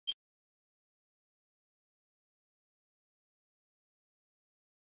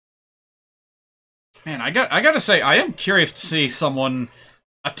Man, I gotta say, I am curious to see someone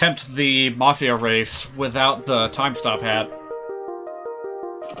attempt the Mafia race without the time stop hat.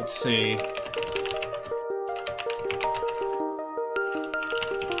 Let's see.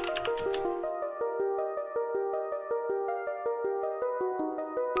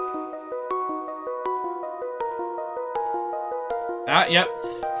 Ah, yep.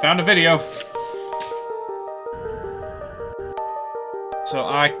 Found a video. So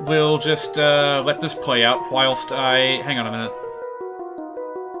I will just let this play out whilst I... Hang on a minute.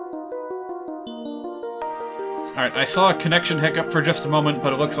 Alright, I saw a connection hiccup for just a moment,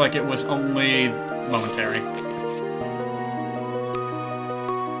 but it looks like it was only momentary.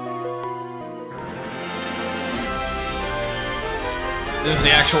 This is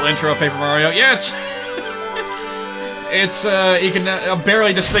the actual intro of Paper Mario. Yeah, it's... it's, you can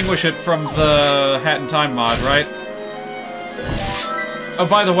barely distinguish it from the Hat in Time mod, right? Oh,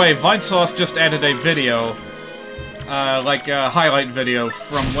 by the way, Vinesauce just added a video, like a highlight video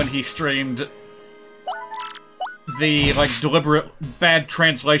from when he streamed the, like, deliberate bad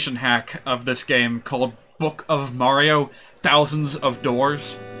translation hack of this game called Book of Mario, Thousands of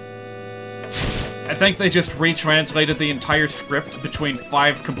Doors. I think they just retranslated the entire script between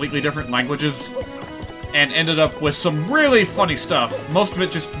 5 completely different languages and ended up with some really funny stuff. Most of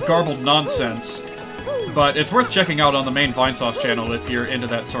it just garbled nonsense. But it's worth checking out on the main Vinesauce channel if you're into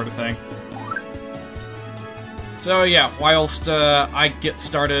that sort of thing. So yeah, whilst I get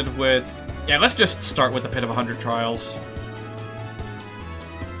started with... Yeah, let's just start with the Pit of 100 Trials.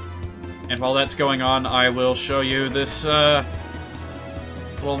 And while that's going on, I will show you this little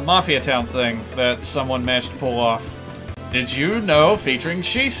Mafia Town thing that someone managed to pull off. Did you know? Featuring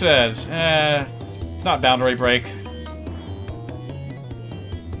She Says. It's not Boundary Break.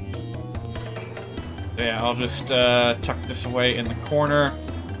 Yeah, I'll just tuck this away in the corner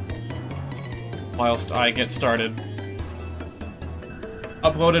whilst I get started.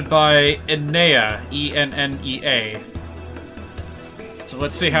 Uploaded by Enea, E-N-N-E-A. So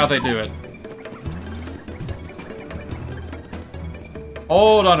let's see how they do it.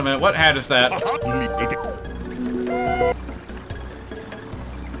 Hold on a minute, what hat is that?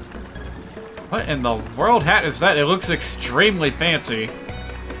 What in the world hat is that? It looks extremely fancy.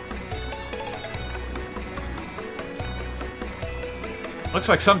 Looks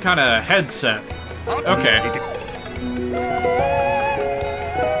like some kind of headset. Okay.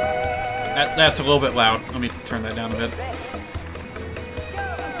 That's a little bit loud. Let me turn that down a bit.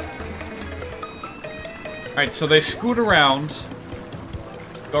 Alright, so they scoot around.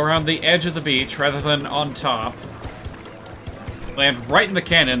 Go around the edge of the beach rather than on top. Land right in the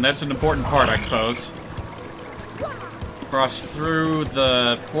cannon. That's an important part, I suppose. Cross through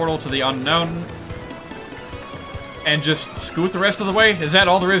the portal to the unknown. And just scoot the rest of the way? Is that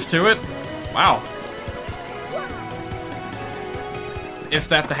all there is to it? Wow. Is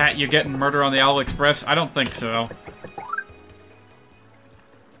that the hat you get in Murder on the Owl Express? I don't think so.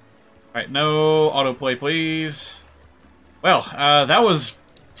 Alright, no autoplay, please. Well, that was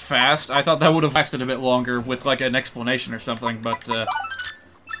fast. I thought that would have lasted a bit longer with, like, an explanation or something, but,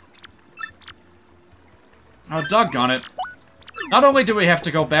 oh, doggone it. Not only do we have to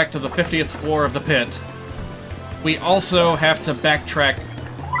go back to the 50th floor of the pit, we also have to backtrack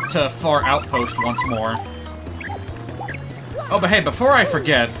to Far Outpost once more. Oh, but hey, before I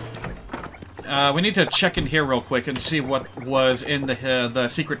forget, we need to check in here real quick and see what was in the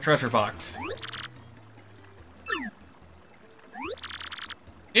secret treasure box.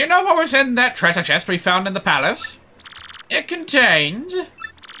 You know what was in that treasure chest we found in the palace? It contained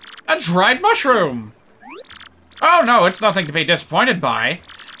a dried mushroom. Oh no, it's nothing to be disappointed by.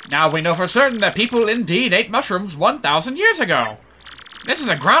 Now we know for certain that people indeed ate mushrooms 1,000 years ago. This is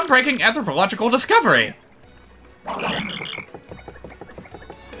a groundbreaking anthropological discovery.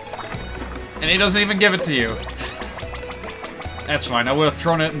 And he doesn't even give it to you. That's fine, I would have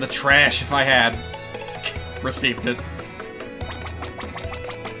thrown it in the trash if I had received it.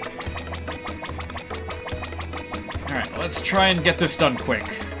 Alright, let's try and get this done quick.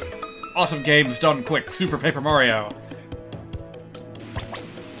 Awesome games done quick, Super Paper Mario.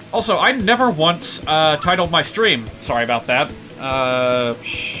 Also, I never once titled my stream. Sorry about that.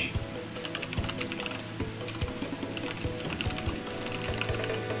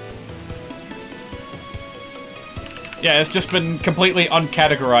 Yeah, it's just been completely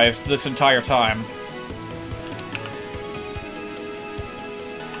uncategorized this entire time.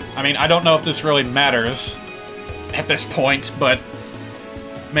 I mean, I don't know if this really matters at this point, but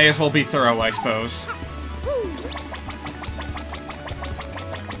may as well be thorough, I suppose.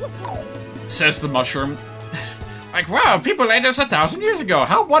 Says the mushroom. Like, wow, people ate us 1,000 years ago.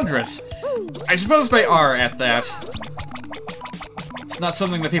 How wondrous. I suppose they are at that. It's not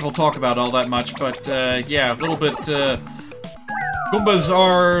something that people talk about all that much, but, yeah, a little bit, Goombas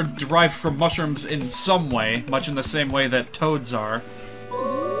are derived from mushrooms in some way, much in the same way that toads are.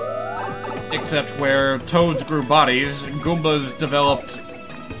 Except where toads grew bodies, Goombas developed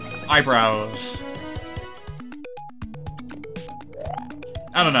eyebrows.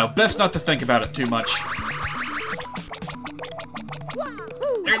 I don't know, best not to think about it too much.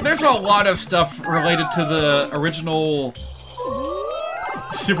 There's a lot of stuff related to the original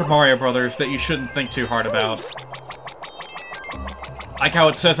Super Mario Brothers that you shouldn't think too hard about. Like how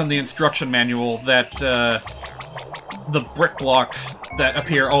it says in the instruction manual that the brick blocks that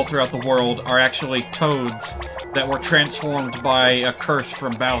appear all throughout the world are actually toads that were transformed by a curse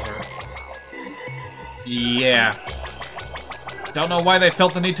from Bowser. Yeah. Don't know why they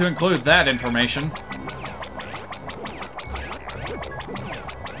felt the need to include that information.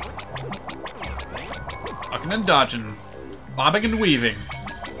 Ducking and dodging. Bobbing and weaving.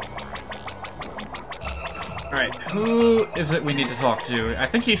 Alright, who is it we need to talk to? I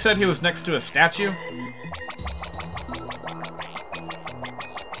think he said he was next to a statue.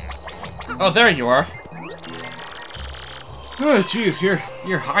 Oh, there you are. Oh, jeez,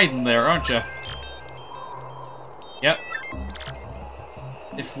 you're hiding there, aren't you? Yep.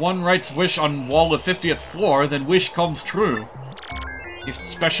 If one writes wish on wall of 50th floor, then wish comes true. It's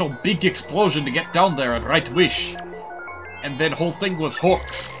special big explosion to get down there and write wish. And then whole thing was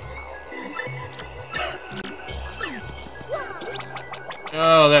hoax.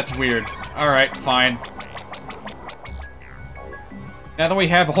 Oh, that's weird. Alright, fine. Now that we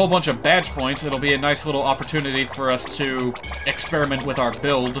have a whole bunch of badge points, it'll be a nice little opportunity for us to experiment with our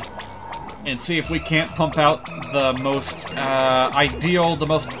build and see if we can't pump out the most ideal, the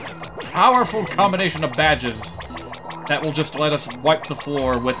most powerful combination of badges that will just let us wipe the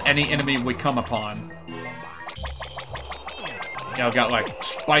floor with any enemy we come upon. Yeah, I've got, like,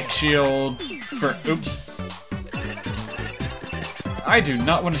 Spike Shield for... Oops. I do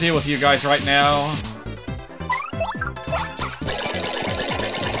not want to deal with you guys right now.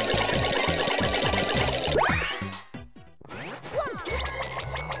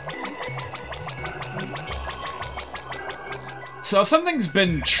 So something's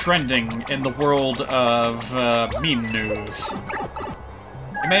been trending in the world of meme news.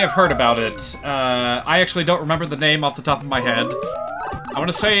 You may have heard about it. I actually don't remember the name off the top of my head. I want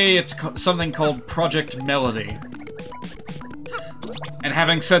to say it's something called Project Melody. And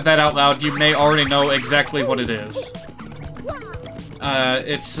having said that out loud, you may already know exactly what it is.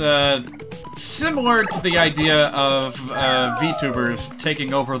 It's similar to the idea of VTubers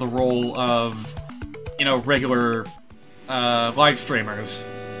taking over the role of, you know, regular live streamers.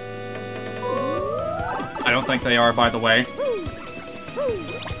 I don't think they are, by the way.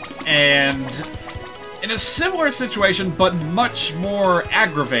 And in a similar situation, but much more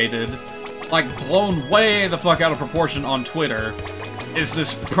aggravated, like blown way the fuck out of proportion on Twitter, is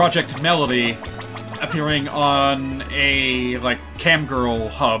this Project Melody appearing on a, like, camgirl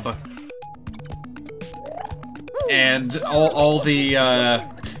hub. And all the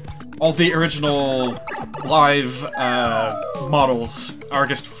original live models are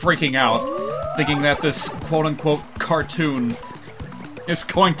just freaking out, thinking that this quote-unquote cartoon is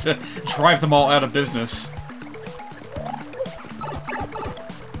going to drive them all out of business.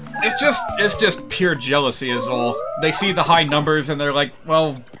 It's just pure jealousy is all. They see the high numbers and they're like,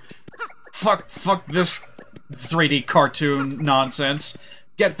 well, fuck this 3D cartoon nonsense.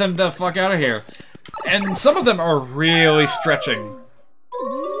 Get them the fuck out of here. And some of them are really stretching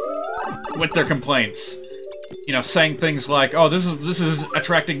with their complaints. You know, saying things like, oh, this is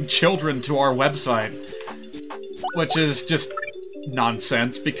attracting children to our website. Which is just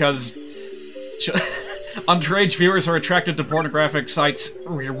nonsense, because underage viewers are attracted to pornographic sites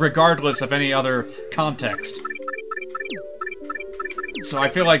regardless of any other context. So I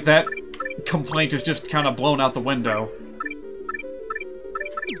feel like that complaint is just kind of blown out the window.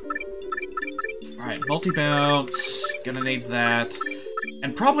 Alright, multi-bounce. Gonna need that.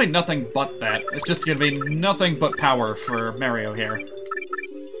 And probably nothing but that. It's just gonna be nothing but power for Mario here.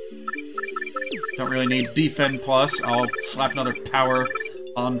 Don't really need Defend Plus. I'll slap another power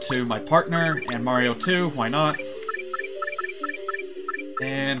onto my partner, and Mario 2, why not?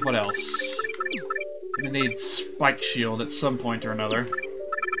 And what else? Gonna need Spike Shield at some point or another.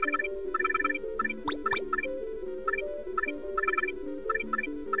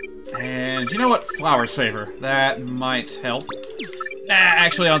 And you know what? Flower Saver. That might help. Nah,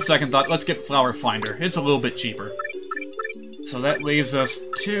 actually, on second thought, let's get Flower Finder. It's a little bit cheaper. So that leaves us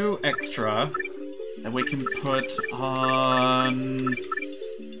 2 extra that we can put on...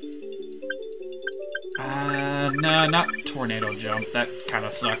 No, not tornado jump. That kind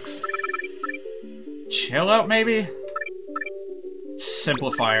of sucks. Chill out, maybe?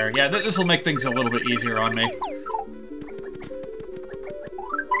 Simplifier. Yeah, this will make things a little bit easier on me.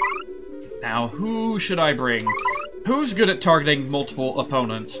 Now, who should I bring? Who's good at targeting multiple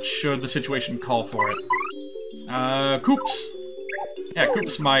opponents, should the situation call for it? Koops. Yeah,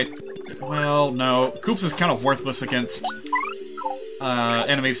 Koops might... Well, no. Koops is kind of worthless against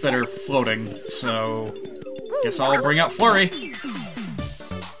enemies that are floating, so... Guess I'll bring out Flurry.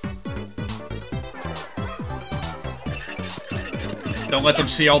 Don't let them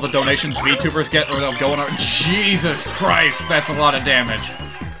see all the donations VTubers get, or they'll go on our... Jesus Christ, that's a lot of damage.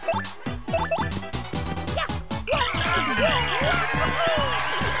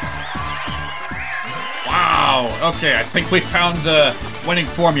 Wow, okay, I think we found a winning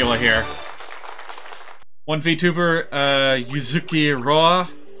formula here. One VTuber, Yuzuki Roa,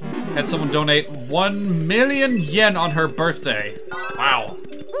 had someone donate 1 million yen on her birthday. Wow.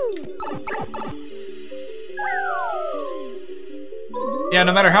 Yeah,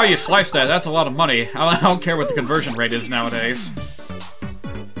 no matter how you slice that, that's a lot of money. I don't care what the conversion rate is nowadays.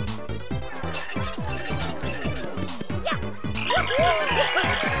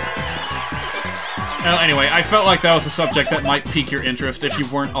 Well, anyway, I felt like that was a subject that might pique your interest if you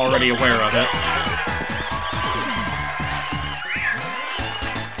weren't already aware of it.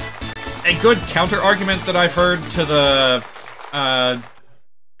 A good counter-argument that I've heard to the,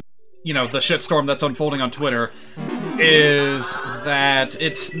 you know, the shitstorm that's unfolding on Twitter is that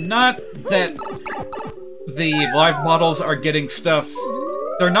it's not that the live models are getting stuff...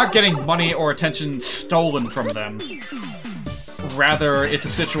 They're not getting money or attention stolen from them. Rather, it's a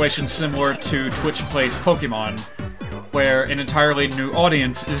situation similar to Twitch Plays Pokemon, where an entirely new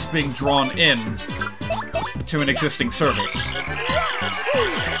audience is being drawn in to an existing service.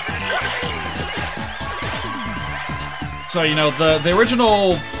 So, you know, the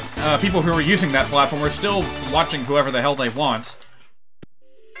original people who were using that platform are still watching whoever the hell they want.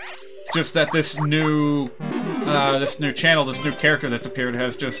 It's just that this new channel, this new character that's appeared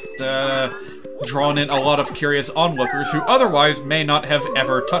has just, drawn in a lot of curious onlookers who otherwise may not have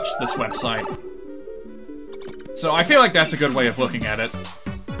ever touched this website. So I feel like that's a good way of looking at it.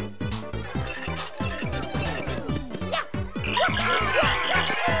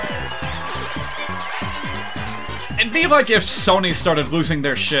 It'd be like if Sony started losing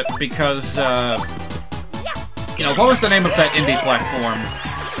their shit because, you know, what was the name of that indie platform?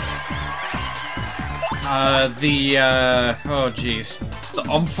 Oh jeez. The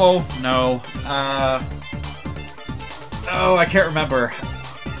Umfo? No. Oh, I can't remember.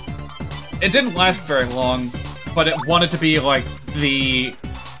 It didn't last very long, but it wanted to be, like, the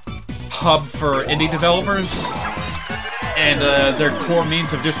hub for indie developers and their core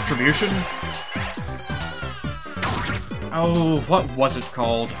means of distribution. Oh, what was it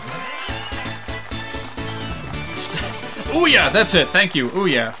called? Ouya! That's it, thank you,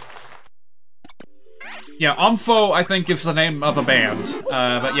 Ouya. Yeah, Umfo, I think, is the name of a band.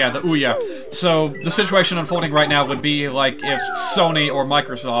 But yeah, the Ouya. So, the situation unfolding right now would be like if Sony or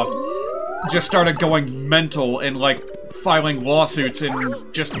Microsoft just started going mental and, like, filing lawsuits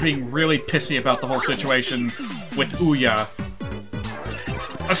and just being really pissy about the whole situation with Ouya.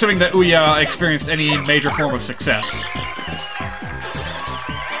 Assuming that Ouya experienced any major form of success.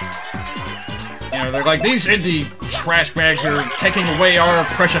 You know, they're like, these indie trash bags are taking away our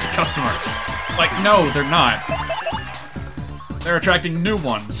precious customers. Like, no, they're not. They're attracting new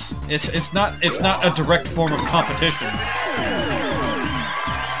ones. It's not a direct form of competition.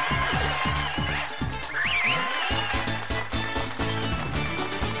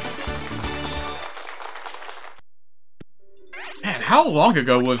 Man, how long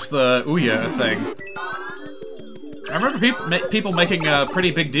ago was the Ouya thing? I remember people making a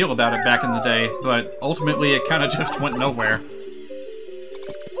pretty big deal about it back in the day, but ultimately it kind of just went nowhere.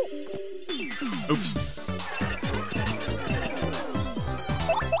 Oops.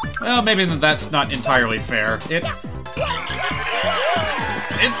 Well, maybe that's not entirely fair. It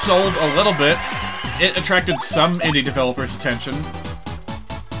sold a little bit. It attracted some indie developers' attention.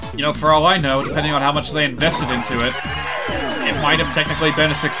 You know, for all I know, depending on how much they invested into it, it might have technically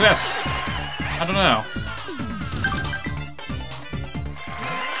been a success. I don't know.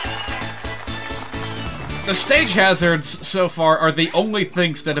 The stage hazards so far are the only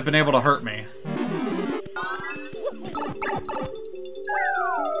things that have been able to hurt me.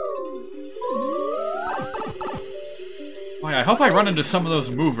 Boy, I hope I run into some of those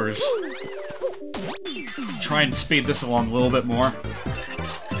movers. Try and speed this along a little bit more.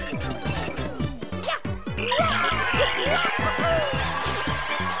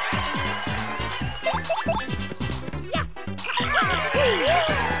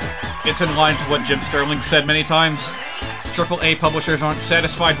 It's in line to what Jim Sterling said many times. AAA publishers aren't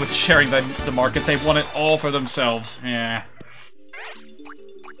satisfied with sharing the market. They want it all for themselves. Yeah.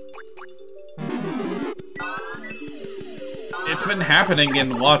 It's been happening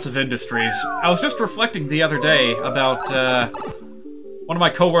in lots of industries. I was just reflecting the other day about, one of my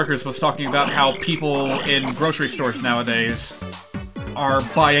coworkers was talking about how people in grocery stores nowadays are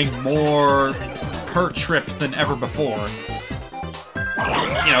buying more per trip than ever before.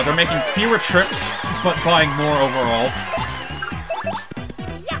 You know, they're making fewer trips, but buying more overall.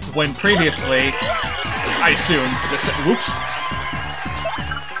 When previously, I assumed this. Whoops!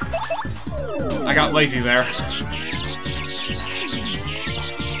 I got lazy there.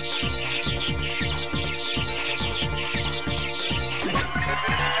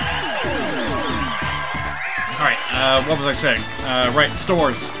 Alright, what was I saying? Right,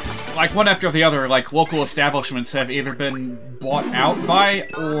 stores. Like, one after the other, like, local establishments have either been bought out by,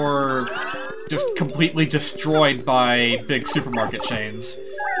 or just completely destroyed by big supermarket chains.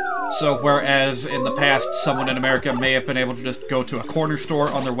 So, whereas in the past, someone in America may have been able to just go to a corner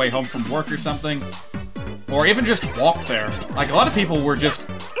store on their way home from work or something, or even just walk there. Like, a lot of people were just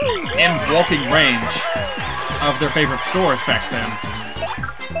in walking range of their favorite stores back then.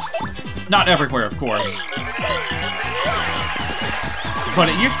 Not everywhere, of course. But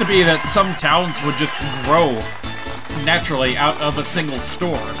it used to be that some towns would just grow naturally out of a single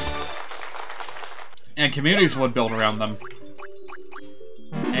store. And communities would build around them.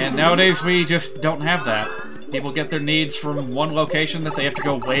 And nowadays we just don't have that. People get their needs from one location that they have to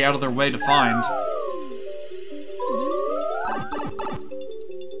go way out of their way to find.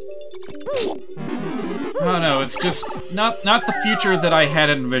 I don't know, it's just not the future that I had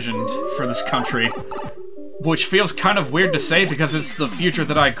envisioned for this country. Which feels kind of weird to say because it's the future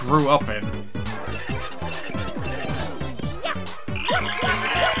that I grew up in.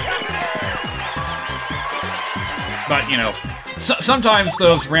 But, you know, sometimes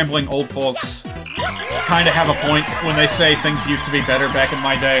those rambling old folks kind of have a point when they say things used to be better back in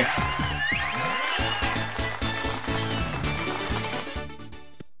my day.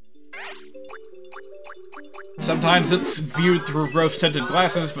 Sometimes it's viewed through rose-tinted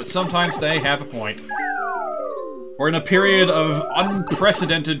glasses, but sometimes they have a point. We're in a period of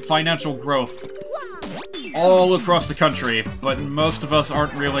unprecedented financial growth all across the country, but most of us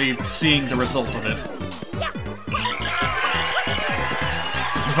aren't really seeing the result of it.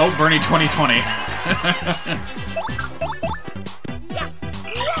 Vote Bernie 2020.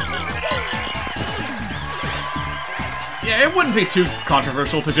 Yeah, it wouldn't be too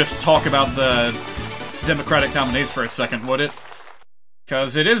controversial to just talk about the Democratic nominees for a second, would it?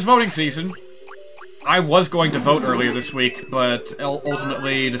 Because it is voting season. I was going to vote earlier this week, but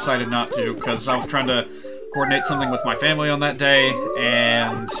ultimately decided not to, because I was trying to coordinate something with my family on that day,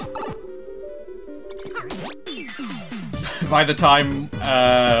 and by the time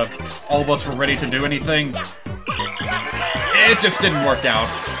all of us were ready to do anything, it just didn't work out.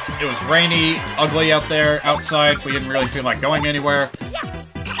 It was rainy, ugly outside, we didn't really feel like going anywhere.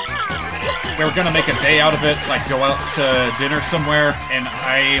 We were gonna make a day out of it, like go out to dinner somewhere, and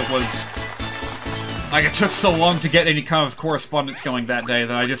like, it took so long to get any kind of correspondence going that day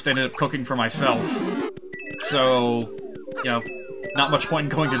that I just ended up cooking for myself. So, you know, not much point in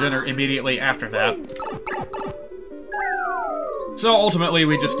going to dinner immediately after that. So ultimately,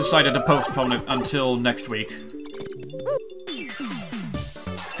 we just decided to postpone it until next week.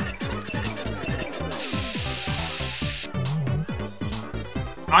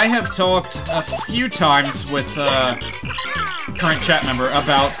 I have talked a few times with current chat member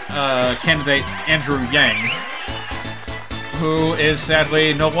about candidate Andrew Yang, who is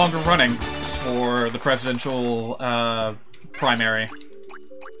sadly no longer running for the presidential primary.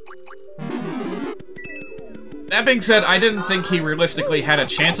 That being said, I didn't think he realistically had a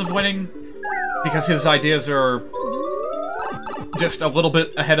chance of winning, because his ideas are just a little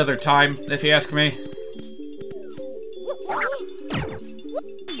bit ahead of their time, if you ask me.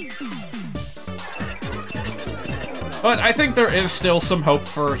 But I think there is still some hope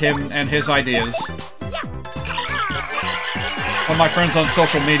for him and his ideas. One of my friends on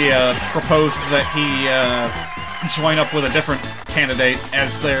social media proposed that he join up with a different candidate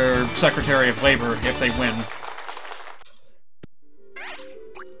as their Secretary of Labor if they win.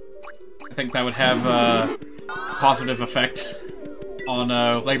 I think that would have a positive effect on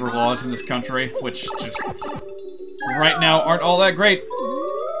labor laws in this country, which just right now aren't all that great.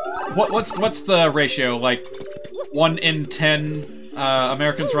 What's the ratio? Like, 1 in 10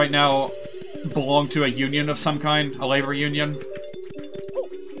 Americans right now belong to a union of some kind, a labor union,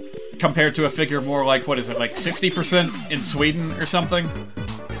 compared to a figure more like, what is it, like 60% in Sweden or something?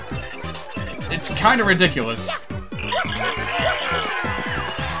 It's kind of ridiculous.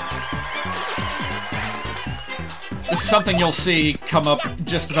 This is something you'll see come up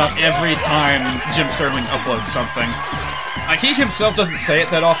just about every time Jim Sterling uploads something. He himself doesn't say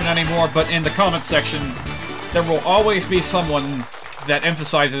it that often anymore, but in the comment section, there will always be someone that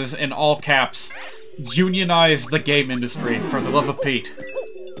emphasizes in all caps, unionize the game industry, for the love of Pete.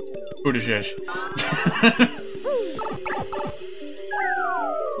 Buttigieg.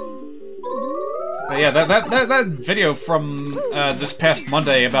 But yeah, that video from this past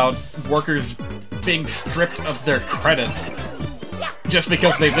Monday about workers being stripped of their credit just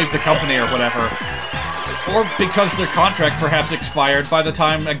because they leave the company or whatever. Or because their contract perhaps expired by the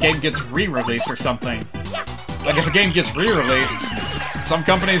time a game gets re-released or something. Like, if a game gets re-released, some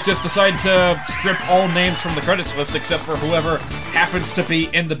companies just decide to strip all names from the credits list except for whoever happens to be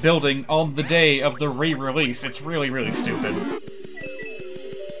in the building on the day of the re-release. It's really, really stupid.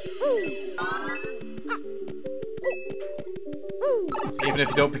 Even if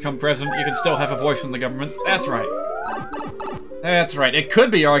you don't become president, you can still have a voice in the government. That's right. That's right. It could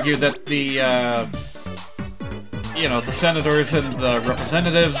be argued that the, you know, the senators and the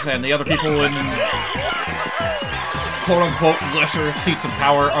representatives and the other people in quote-unquote lesser seats of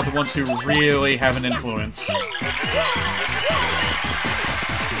power are the ones who really have an influence.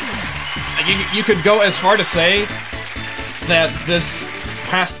 You could go as far to say that this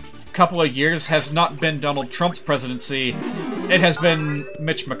past couple of years has not been Donald Trump's presidency, it has been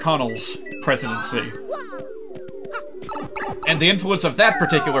Mitch McConnell's presidency. And the influence of that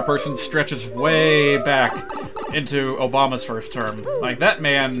particular person stretches way back into Obama's first term. Like, that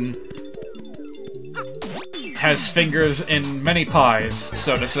man has fingers in many pies,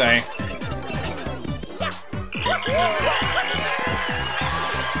 so to say.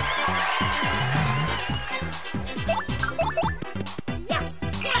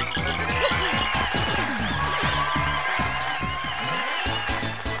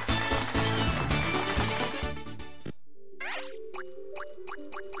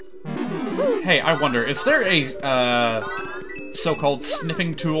 Hey, I wonder, is there a, so-called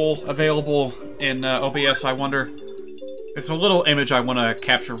snipping tool available in OBS, I wonder? There's a little image I want to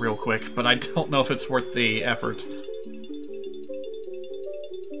capture real quick, but I don't know if it's worth the effort.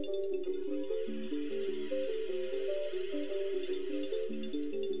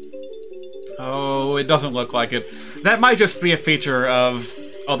 Oh, it doesn't look like it. That might just be a feature of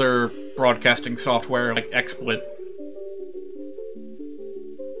other broadcasting software, like XSplit.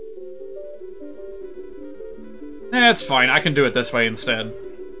 That's fine, I can do it this way instead.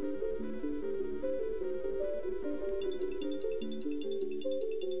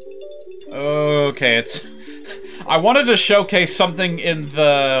 Okay, it's... I wanted to showcase something in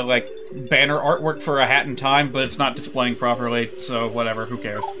the, like, banner artwork for A Hat in Time, but it's not displaying properly, so whatever, who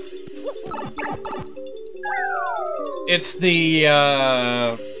cares. It's the,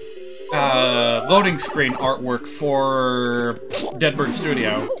 loading screen artwork for Deadbird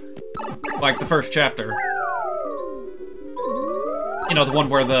Studio. Like, the first chapter. You know, the one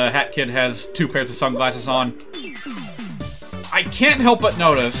where the Hat Kid has 2 pairs of sunglasses on. I can't help but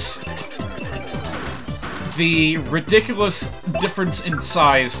notice the ridiculous difference in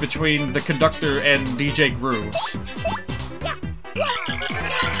size between the conductor and DJ Grooves.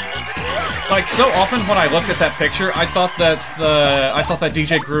 Like, so often when I looked at that picture, I thought that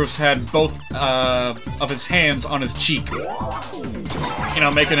DJ Grooves had both of his hands on his cheek. You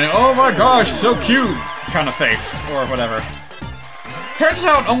know, making an "oh my gosh, so cute" kind of face, or whatever. Turns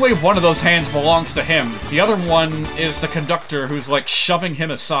out only one of those hands belongs to him. The other one is the conductor, who's like shoving him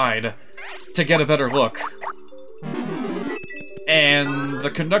aside to get a better look. And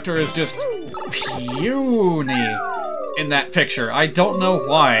the conductor is just puny in that picture. I don't know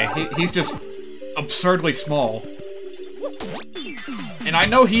why. He's just absurdly small. And I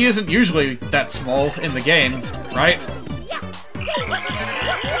know he isn't usually that small in the game, right?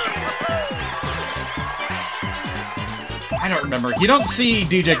 I don't remember. You don't see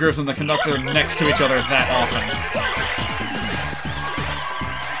DJ Grooves and the conductor next to each other that often.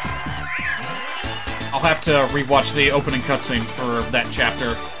 I'll have to rewatch the opening cutscene for that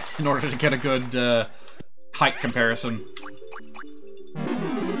chapter in order to get a good height comparison.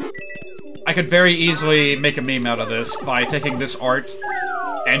 I could very easily make a meme out of this by taking this art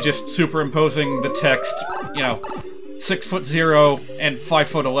and just superimposing the text, you know, 6'0" and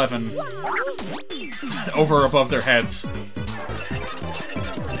 5'11" over above their heads.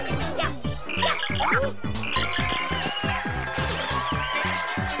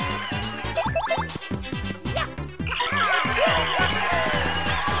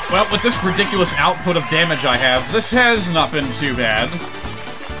 Well, with this ridiculous output of damage I have, this has not been too bad.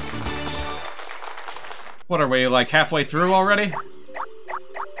 What are we, like, halfway through already?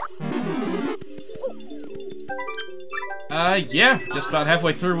 Yeah, just about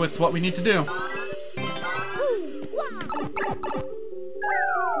halfway through with what we need to do.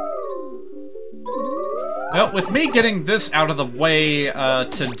 Well, with me getting this out of the way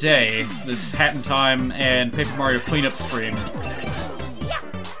today, this Hat in Time and Paper Mario cleanup stream,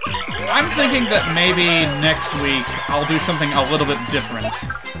 I'm thinking that maybe next week I'll do something a little bit different.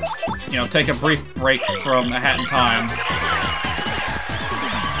 You know, take a brief break from A Hat in Time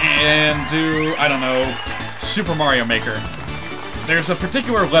and do, I don't know, Super Mario Maker. There's a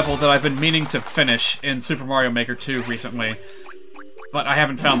particular level that I've been meaning to finish in Super Mario Maker 2 recently, but I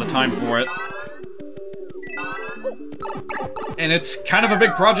haven't found the time for it. And it's kind of a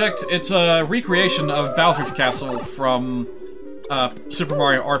big project. It's a recreation of Bowser's Castle from Super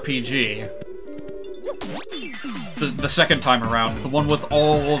Mario RPG. The second time around. The one with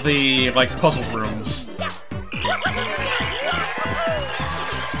all the, like, puzzle rooms.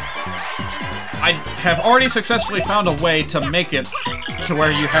 I have already successfully found a way to make it to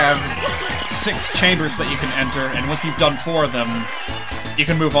where you have 6 chambers that you can enter, and once you've done 4 of them, you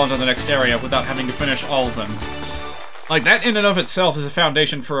can move on to the next area without having to finish all of them. Like, that in and of itself is a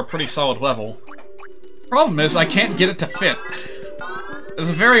foundation for a pretty solid level. Problem is, I can't get it to fit. There's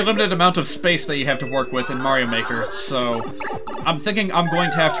a very limited amount of space that you have to work with in Mario Maker, so I'm thinking I'm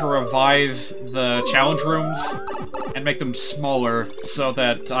going to have to revise the challenge rooms and make them smaller so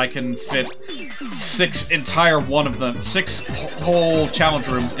that I can fit 6 whole challenge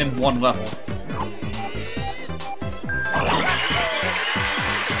rooms in one level.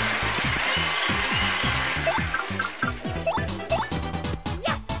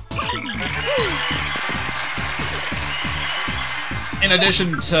 In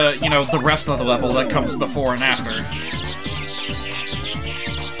addition to, you know, the rest of the level that comes before and after.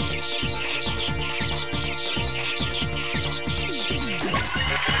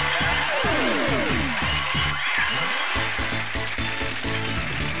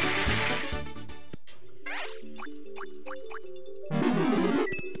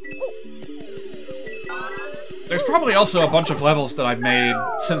 There's probably also a bunch of levels that I've made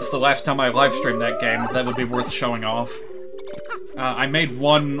since the last time I live-streamed that game that would be worth showing off. I made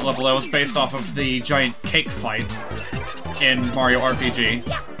one level that was based off of the giant cake fight in Mario RPG.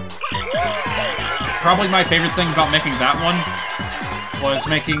 Probably my favorite thing about making that one was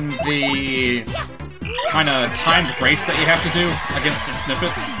making the kind of timed race that you have to do against the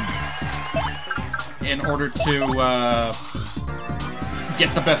snippets in order to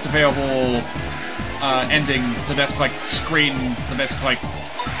get the best available ending, the best, like, screen, the best, like,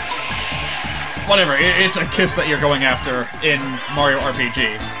 whatever, it's a kiss that you're going after in Mario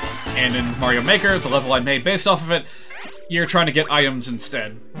RPG. And in Mario Maker, the level I made based off of it, you're trying to get items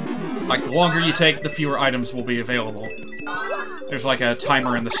instead. Like, the longer you take, the fewer items will be available. There's like a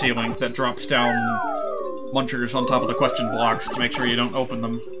timer in the ceiling that drops down munchers on top of the question blocks to make sure you don't open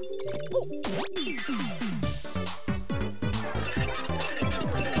them.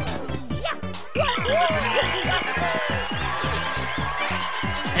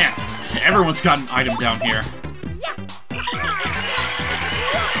 Yeah. Everyone's got an item down here.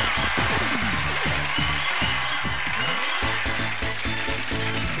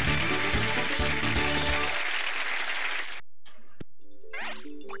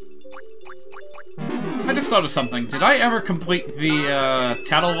 I just thought of something. Did I ever complete the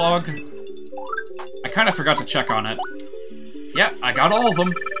tattle log? I kind of forgot to check on it. Yeah, I got all of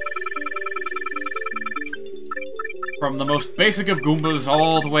them. From the most basic of Goombas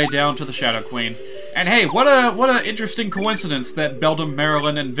all the way down to the Shadow Queen. And hey, what a interesting coincidence that Beldam,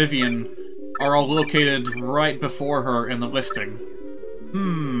 Marilyn, and Vivian are all located right before her in the listing.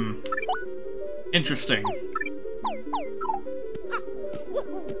 Interesting.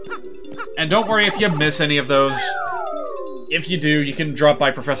 And don't worry if you miss any of those. If you do, you can drop by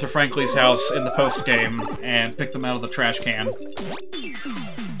Professor Frankly's house in the post-game and pick them out of the trash can.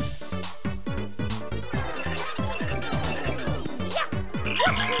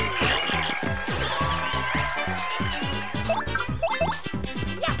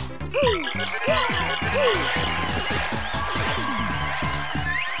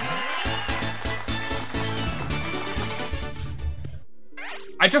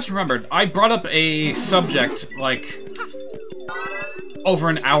 I just remembered, I brought up a subject, like, over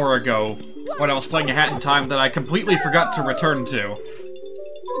an hour ago when I was playing A Hat in Time that I completely forgot to return to.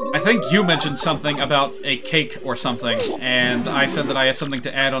 I think you mentioned something about a cake or something, and I said that I had something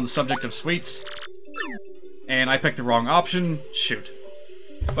to add on the subject of sweets, and I picked the wrong option. Shoot.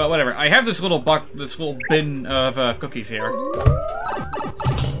 But whatever, I have this little bin of cookies here.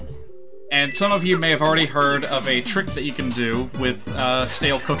 And some of you may have already heard of a trick that you can do with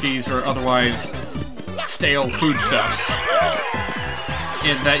stale cookies or otherwise stale foodstuffs,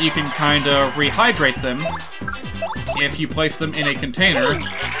 in that you can kind of rehydrate them if you place them in a container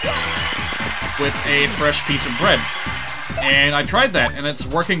with a fresh piece of bread. And I tried that, and it's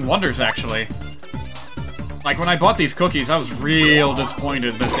working wonders, actually. Like, when I bought these cookies, I was real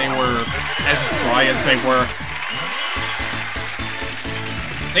disappointed that they were as dry as they were.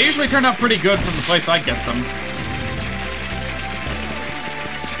 They usually turn out pretty good from the place I get them.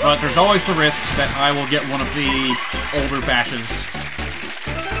 But there's always the risk that I will get one of the older batches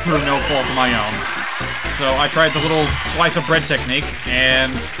through no fault of my own. So I tried the little slice of bread technique,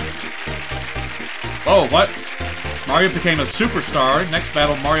 and... Oh, what? Mario became a superstar. Next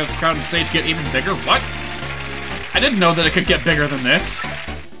battle, Mario's crowded stage get even bigger? What? I didn't know that it could get bigger than this.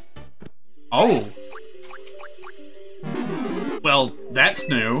 Oh. Well, that's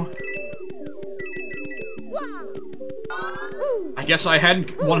new. I guess I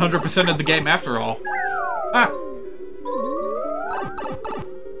hadn't 100%ed the game after all. Ah.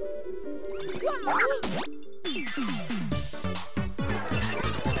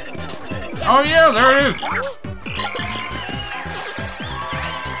 Oh yeah, there it is!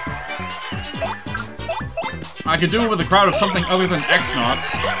 I could do it with a crowd of something other than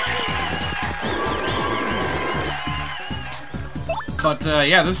X-Nauts. But,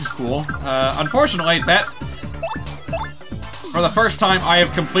 yeah, this is cool. Unfortunately, that... For the first time, I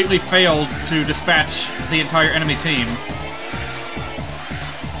have completely failed to dispatch the entire enemy team.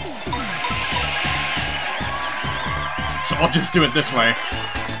 So I'll just do it this way.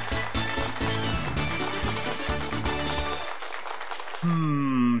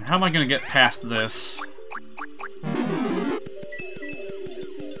 How am I gonna get past this?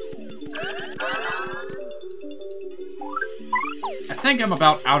 I think I'm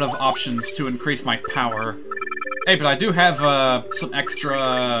about out of options to increase my power. Hey, but I do have some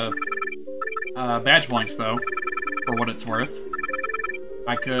extra badge points, though, for what it's worth.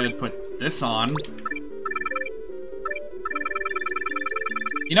 I could put this on.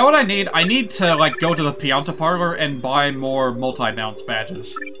 You know what I need? I need to, like, go to the Pianta Parlor and buy more multi-bounce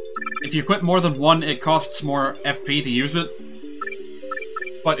badges. If you equip more than one, it costs more FP to use it,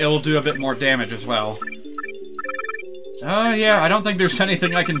 but it'll do a bit more damage as well. Yeah, I don't think there's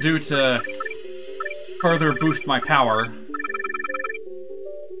anything I can do to further boost my power.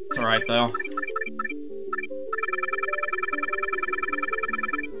 It's alright, though.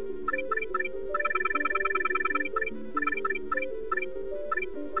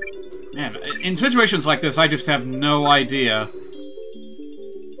 Man, in situations like this, I just have no idea.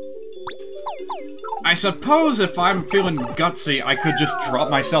 I suppose if I'm feeling gutsy, I could just drop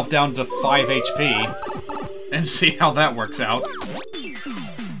myself down to 5 HP and see how that works out.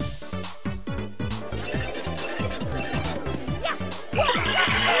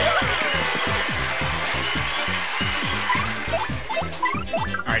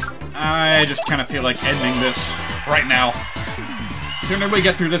 Alright, I just kind of feel like ending this right now. The sooner we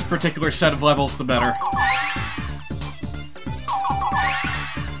get through this particular set of levels, the better.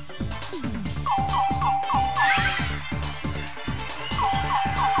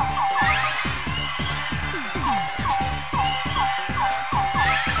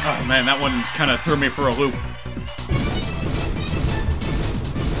 Oh man, that one kind of threw me for a loop.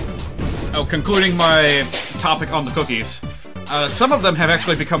 Oh, concluding my topic on the cookies. Some of them have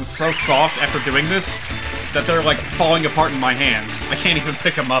actually become so soft after doing this that they're like falling apart in my hands. I can't even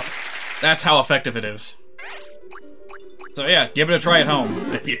pick them up. That's how effective it is. So yeah, give it a try at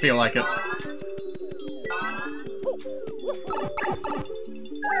home if you feel like it.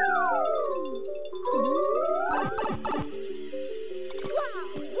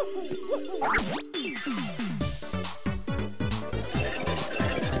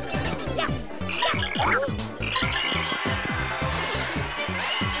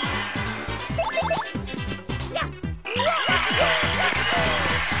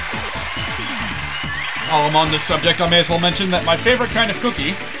 While I'm on this subject, I may as well mention that my favorite kind of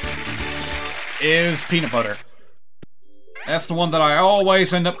cookie is peanut butter. That's the one that I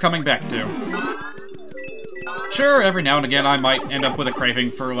always end up coming back to. Sure, every now and again I might end up with a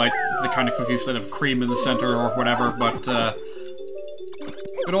craving for, like, the kind of cookies that have cream in the center or whatever, but,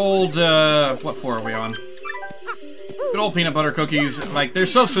 good old, what floor are we on? Good old peanut butter cookies, like, they're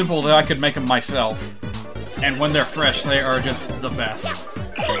so simple that I could make them myself. And when they're fresh, they are just the best.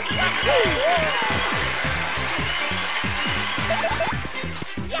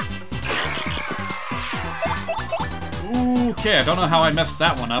 Okay, I don't know how I messed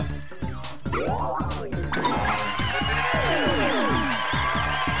that one up.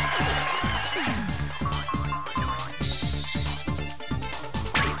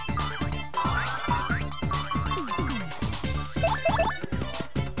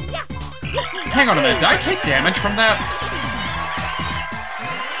 Hang on a minute, did I take damage from that?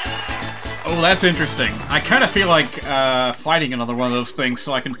 Oh, that's interesting. I kind of feel like fighting another one of those things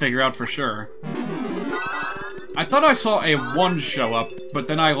so I can figure out for sure. I thought I saw a 1 show up, but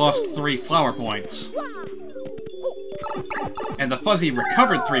then I lost 3 flower points. And the fuzzy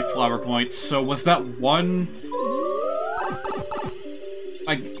recovered 3 flower points, so was that 1...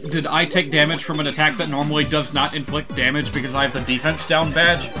 Like, did I take damage from an attack that normally does not inflict damage because I have the defense down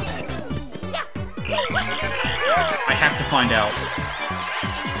badge? I have to find out.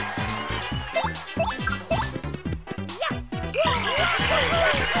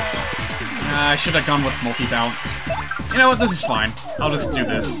 I should have gone with multi-bounce. You know what, this is fine. I'll just do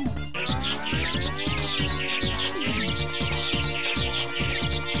this.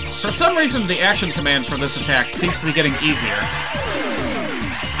 For some reason, the action command for this attack seems to be getting easier.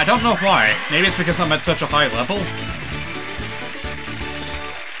 I don't know why. Maybe it's because I'm at such a high level?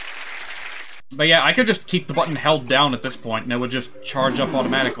 But yeah, I could just keep the button held down at this point, and it would just charge up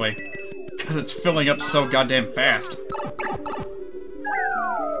automatically. Because it's filling up so goddamn fast.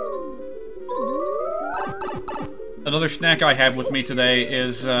 Another snack I have with me today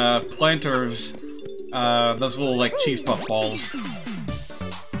is Planters, those little, like, cheese puff balls.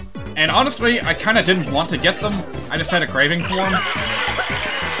 And honestly, I kinda didn't want to get them, I just had a craving for them.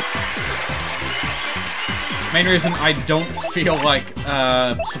 Main reason I don't feel like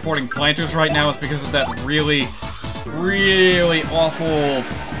supporting Planters right now is because of that really, really awful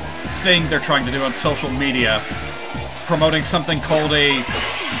thing they're trying to do on social media. Promoting something called a...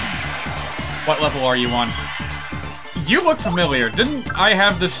 What level are you on? You look familiar. Didn't I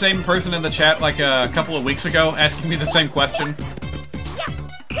have the same person in the chat like a couple of weeks ago asking me the same question?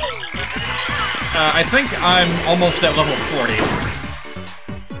 I think I'm almost at level 40.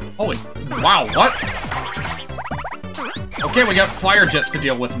 Holy... Wow, what? Okay, we got fire jets to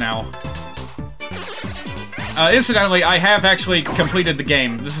deal with now. Incidentally, I have actually completed the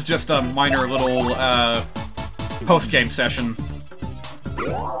game. This is just a minor little, post-game session.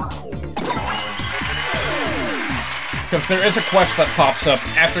 Because there is a quest that pops up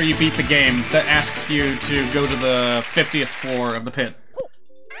after you beat the game that asks you to go to the 50th floor of the pit.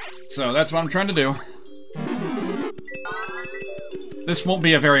 So that's what I'm trying to do. This won't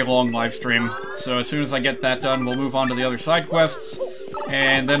be a very long live stream, so as soon as I get that done, we'll move on to the other side quests,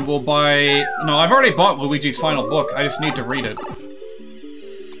 and then we'll buy... No, I've already bought Luigi's final book, I just need to read it.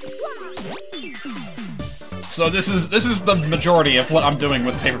 So this is the majority of what I'm doing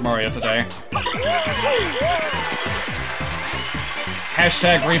with Paper Mario today.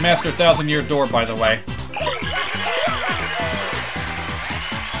 Hashtag remaster 1000-year door, by the way.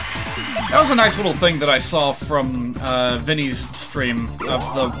 That was a nice little thing that I saw from Vinny's stream of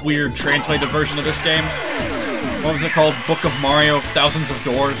the weird translated version of this game. What was it called? Book of Mario, Thousands of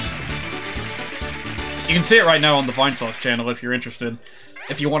Doors. You can see it right now on the Vinesauce channel if you're interested.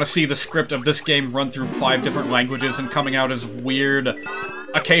 If you want to see the script of this game run through 5 different languages and coming out as weird,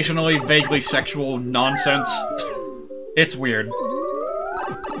 occasionally vaguely sexual nonsense. It's weird.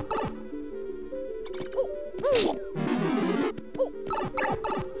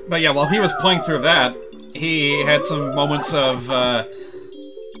 But yeah, while he was playing through that, he had some moments of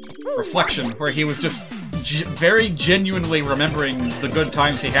reflection where he was just very genuinely remembering the good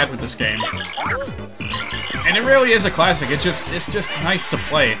times he had with this game. And it really is a classic. It's just nice to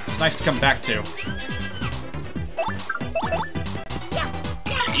play. It's nice to come back to.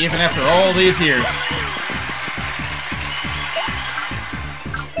 Even after all these years.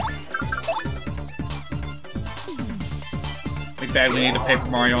 We badly need a Paper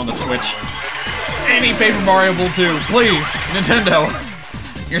Mario on the Switch. Any Paper Mario will do. Please, Nintendo.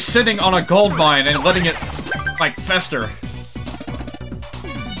 You're sitting on a gold mine and letting it, like, fester.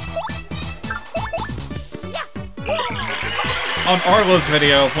 On Arlo's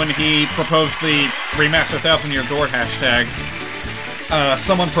video, when he proposed the Remaster 1000-year door hashtag,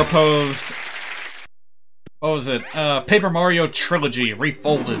 someone proposed... What was it? Paper Mario Trilogy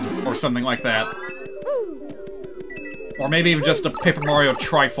Refolded, or something like that. Or maybe even just a Paper Mario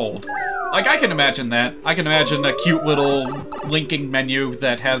Trifold. Like, I can imagine that. I can imagine a cute little linking menu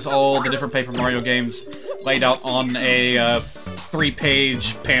that has all the different Paper Mario games laid out on a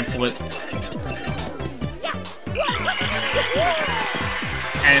 3-page pamphlet.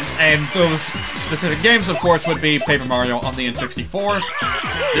 And those specific games, of course, would be Paper Mario on the N64,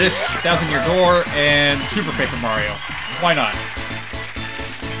 this, 1000-year door, and Super Paper Mario. Why not?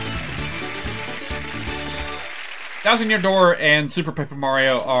 1000-year door and Super Paper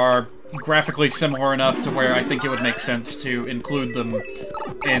Mario are graphically similar enough to where I think it would make sense to include them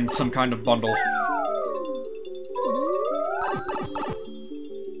in some kind of bundle.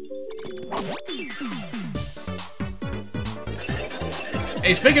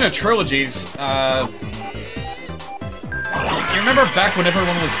 Hey, speaking of trilogies, you remember back when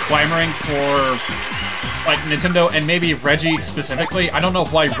everyone was clamoring for, like, Nintendo, and maybe Reggie specifically? I don't know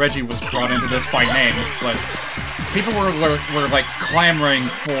why Reggie was brought into this by name, but people were like, clamoring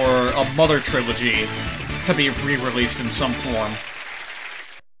for a Mother trilogy to be re-released in some form.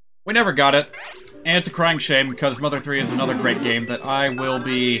 We never got it, and it's a crying shame, because Mother 3 is another great game that I will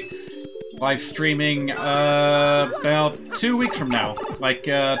be live streaming about 2 weeks from now. Like,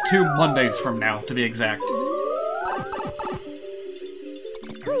 2 Mondays from now, to be exact.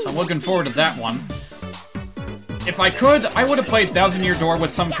 So I'm looking forward to that one. If I could, I would have played Thousand Year Door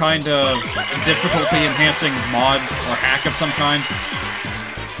with some kind of difficulty-enhancing mod or hack of some kind.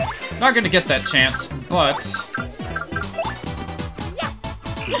 Not gonna get that chance, but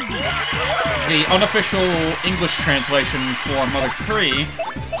the unofficial English translation for Mother 3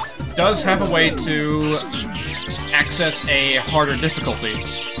 does have a way to access a harder difficulty.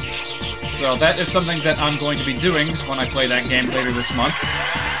 So that is something that I'm going to be doing when I play that game later this month.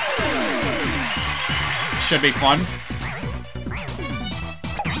 Should be fun.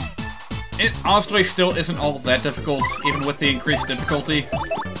 It honestly still isn't all that difficult, even with the increased difficulty.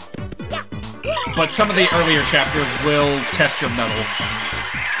 But some of the earlier chapters will test your mettle.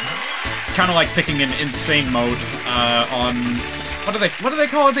 Kind of like picking an insane mode on... What do they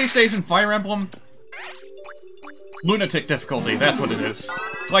call it these days in Fire Emblem? Lunatic difficulty, that's what it is.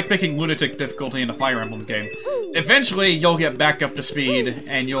 It's like picking lunatic difficulty in a Fire Emblem game. Eventually, you'll get back up to speed,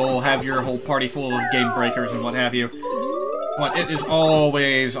 and you'll have your whole party full of game breakers and what have you. But it is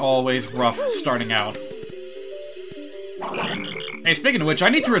always, always rough starting out. Hey, speaking of which, I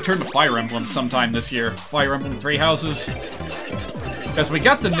need to return to Fire Emblem sometime this year. Fire Emblem Three Houses. Because we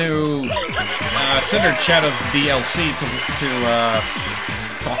got the new Cindered Shadows DLC to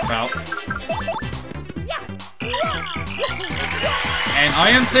talk about. And I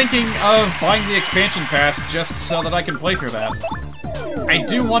am thinking of buying the expansion pass just so that I can play through that. I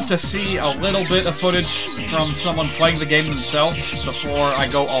do want to see a little bit of footage from someone playing the game themselves before I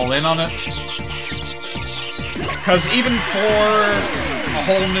go all in on it. Because even for a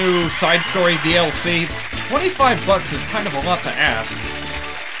whole new side story DLC, $25 is kind of a lot to ask.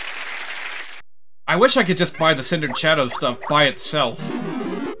 I wish I could just buy the Cindered Shadows stuff by itself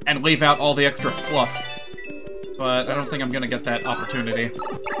and leave out all the extra fluff. But I don't think I'm gonna get that opportunity.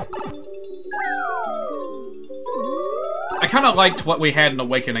 I kinda liked what we had in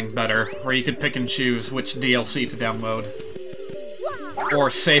Awakening better, where you could pick and choose which DLC to download. Or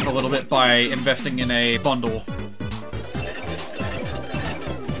save a little bit by investing in a bundle.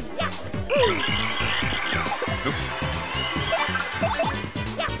 Oops.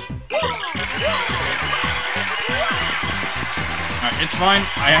 Alright, it's fine.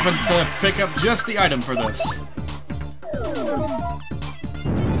 I happened to pick up just the item for this.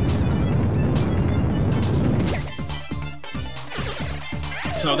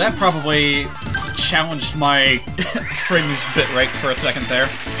 So that probably challenged my stream's bitrate for a second there.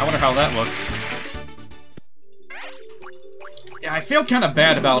 I wonder how that looked. Yeah, I feel kind of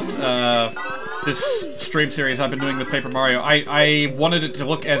bad about this stream series I've been doing with Paper Mario. I wanted it to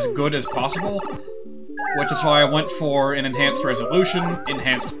look as good as possible, which is why I went for an enhanced resolution,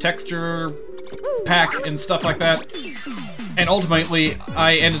 enhanced texture pack, and stuff like that. And ultimately,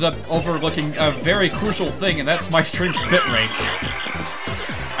 I ended up overlooking a very crucial thing, and that's my stream's bitrate.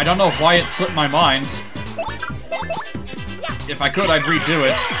 I don't know why it slipped my mind. If I could, I'd redo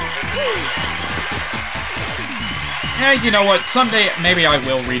it. Yeah, you know what? Someday, maybe I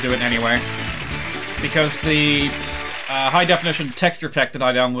will redo it anyway. Because the high-definition texture pack that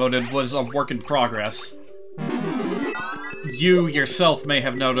I downloaded was a work in progress. You yourself may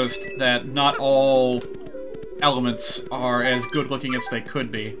have noticed that not all elements are as good-looking as they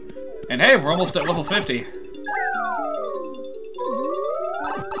could be. And hey, we're almost at level 50.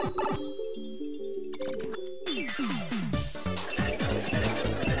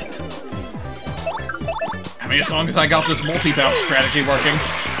 I mean, as long as I got this multi-bounce strategy working.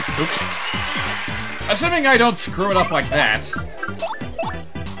 Oops. Assuming I don't screw it up like that.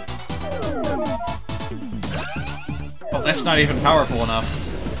 Oh, that's not even powerful enough.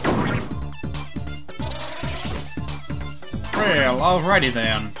 Well, alrighty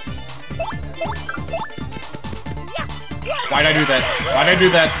then. Why'd I do that? Why'd I do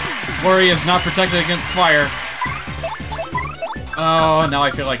that? Flurry is not protected against fire. Oh, now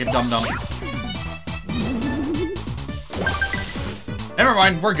I feel like a dum-dum. Never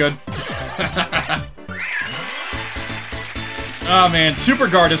mind, we're good. Oh man, Super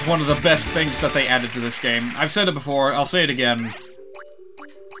Guard is one of the best things that they added to this game. I've said it before, I'll say it again.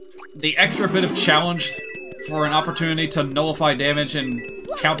 The extra bit of challenge for an opportunity to nullify damage and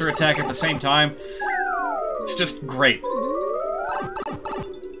counterattack at the same time. It's just great.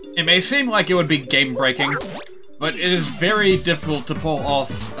 It may seem like it would be game-breaking, but it is very difficult to pull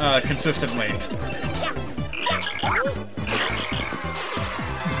off consistently.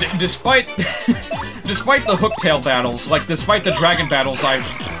 Despite despite the hooktail battles, like despite the dragon battles I've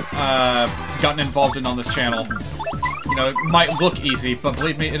gotten involved in on this channel, you know, it might look easy, but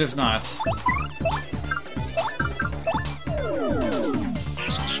believe me, it is not.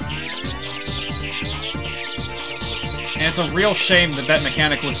 And it's a real shame that that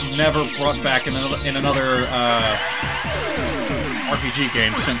mechanic was never brought back in another RPG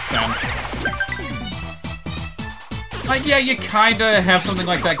game since then. Like, yeah, you kinda have something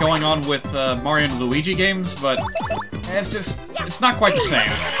like that going on with Mario and Luigi games, but it's not quite the same.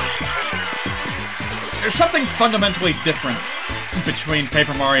 There's something fundamentally different between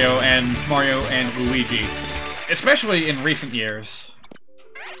Paper Mario and Luigi, especially in recent years.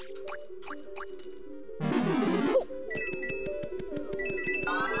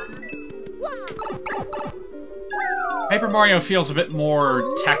 Paper Mario feels a bit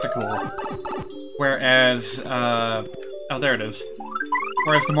more tactical, whereas, oh, there it is.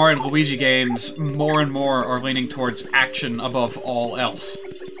 Whereas the Mario and Luigi games, more and more are leaning towards action above all else,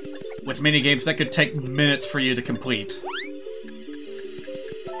 with minigames that could take minutes for you to complete.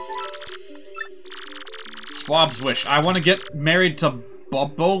 Swab's wish. I want to get married to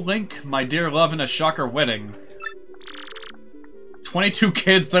Bobo Link, my dear love, in a shocker wedding. 22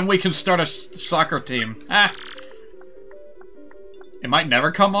 kids, then we can start a soccer team. Ah! It might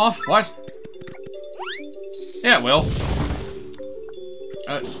never come off? What? Yeah, it will.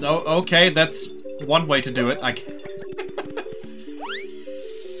 Oh, okay, that's one way to do it.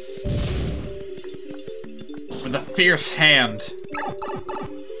 With a fierce hand.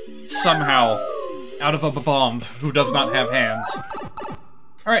 Somehow. Out of a bomb who does not have hands.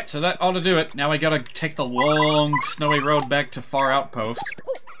 Alright, so that ought to do it. Now I gotta take the long, snowy road back to Far Outpost.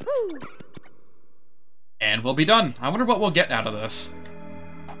 And we'll be done. I wonder what we'll get out of this.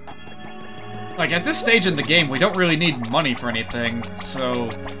 Like, at this stage in the game, we don't really need money for anything, so...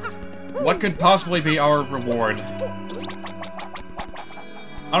 what could possibly be our reward?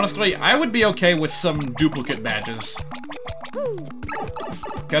 Honestly, I would be okay with some duplicate badges.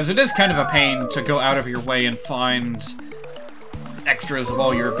 Because it is kind of a pain to go out of your way and find extras of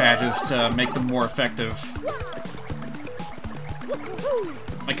all your badges to make them more effective.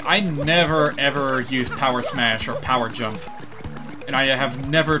 Like, I never ever use Power Smash or Power Jump. And I have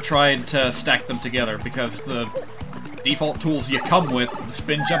never tried to stack them together because the default tools you come with, the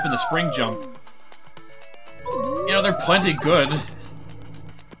spin jump and the spring jump, you know, they're plenty good.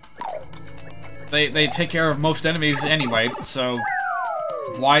 They take care of most enemies anyway, so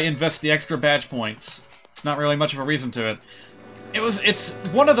why invest the extra badge points? It's not really much of a reason to it. It's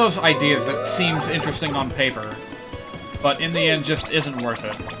one of those ideas that seems interesting on paper, but in the end just isn't worth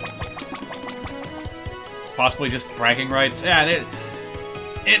it. Possibly just bragging rights. Yeah,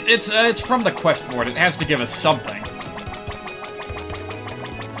 it's from the quest board. It has to give us something.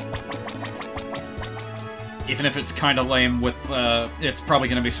 Even if it's kind of lame with, it's probably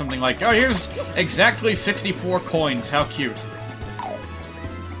going to be something like, oh, here's exactly 64 coins. How cute.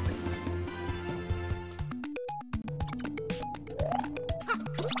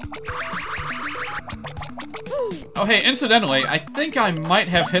 Oh, hey, incidentally, I think I might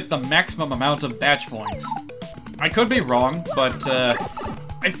have hit the maximum amount of badge points. I could be wrong, but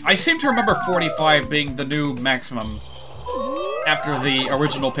I seem to remember 45 being the new maximum after the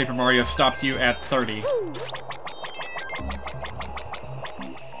original Paper Mario stopped you at 30.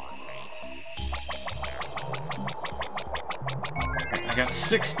 I got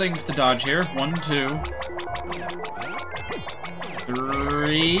 6 things to dodge here. 1, 2,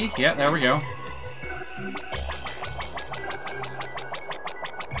 3. Yeah, there we go.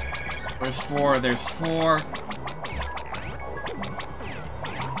 There's 4, there's 4.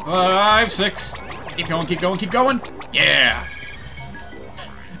 5, 6. Keep going, keep going, keep going! Yeah!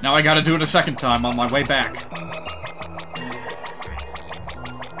 Now I gotta do it a second time on my way back.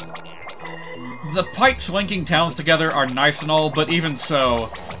 The pipes linking towns together are nice and all, but even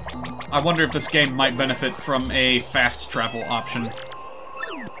so, I wonder if this game might benefit from a fast travel option.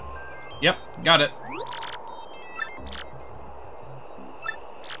 Yep, got it.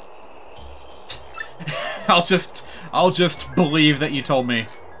 I'll just believe that you told me.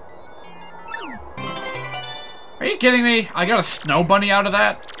 Are you kidding me? I got a snow bunny out of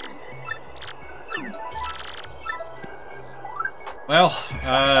that? Well,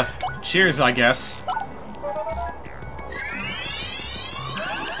 cheers, I guess.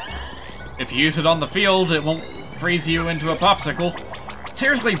 If you use it on the field, it won't freeze you into a popsicle.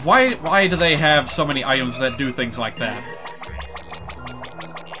 Seriously, why do they have so many items that do things like that?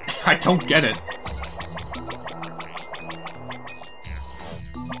 I don't get it.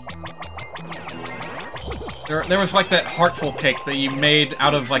 There was like that heartful cake that you made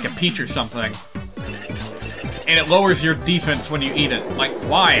out of like a peach or something. And it lowers your defense when you eat it. Like,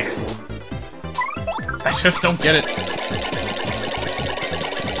 why? I just don't get it.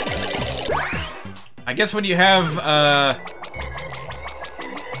 I guess when you have,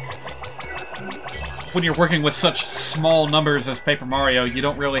 when you're working with such small numbers as Paper Mario, you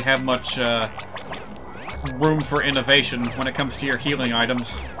don't really have much, room for innovation when it comes to your healing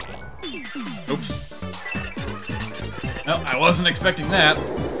items. Oops. Oh, I wasn't expecting that.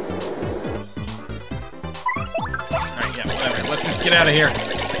 Alright, yeah, whatever. Let's just get out of here.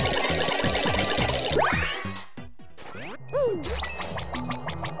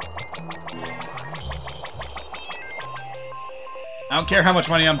 I don't care how much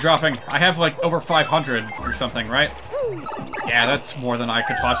money I'm dropping. I have like over 500 or something, right? Yeah, that's more than I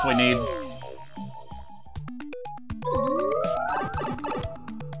could possibly need.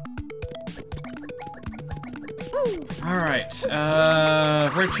 Alright,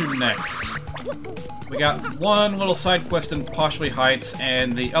 where to next? We got one little side quest in Poshley Heights,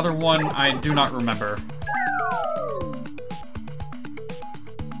 and the other one I do not remember.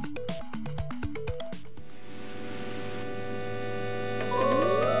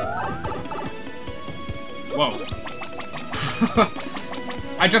 Whoa.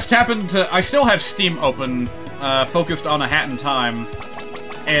 I just happened to... I still have Steam open, focused on A Hat in Time,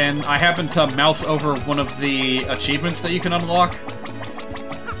 and I happened to mouse over one of the achievements that you can unlock.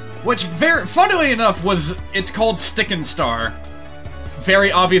 Which, funnily enough, it's called Stickin' Star.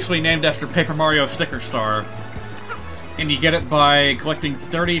 Very obviously named after Paper Mario Sticker Star. And you get it by collecting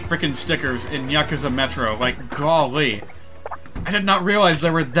 30 frickin' stickers in Yakuza Metro. Like, golly. I did not realize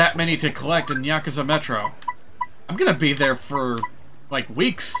there were that many to collect in Yakuza Metro. I'm gonna be there for, like,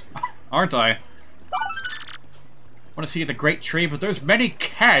 weeks, aren't I? Want to see the great tree, but there's many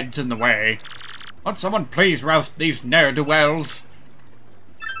cads in the way. Won't someone please roust these ne'er-do-wells?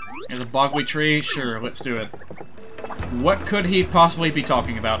 Near the bogly tree? Sure, let's do it. What could he possibly be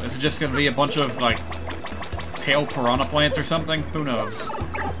talking about? Is it just gonna be a bunch of, like, pale piranha plants or something? Who knows?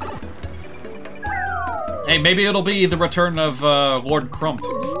 Hey, maybe it'll be the return of, Lord Crump.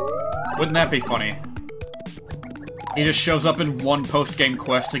 Wouldn't that be funny? He just shows up in one post-game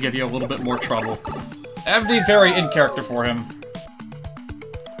quest to give you a little bit more trouble. That'd be very in character for him.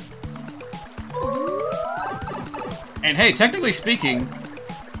 And hey, technically speaking,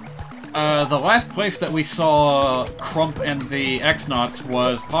 the last place that we saw Crump and the X-Nauts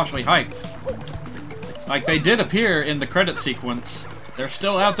was Poshley Heights. Like, they did appear in the credit sequence. They're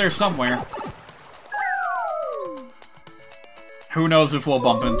still out there somewhere. Who knows if we'll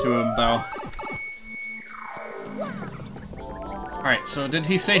bump into him, though. Alright, so did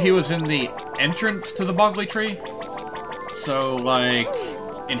he say he was in the entrance to the bogly tree? So, like,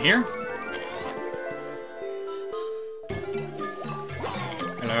 in here?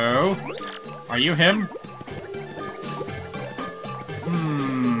 Hello? Are you him?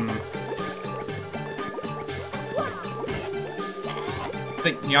 I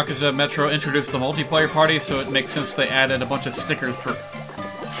think Yakuza Metro introduced the multiplayer party, so it makes sense they added a bunch of stickers for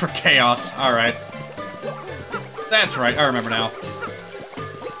chaos. Alright. That's right, I remember now.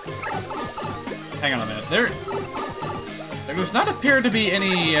 Hang on a minute. There does not appear to be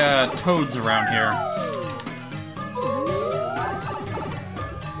any toads around here.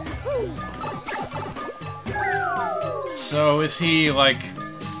 So is he, like,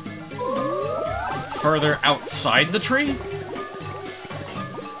 further outside the tree?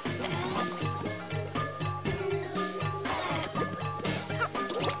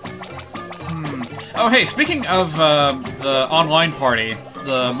 Oh, hey, speaking of the online party,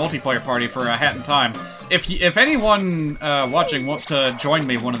 the multiplayer party for A Hat in Time, if anyone watching wants to join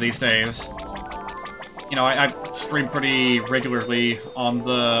me one of these days, you know, I stream pretty regularly on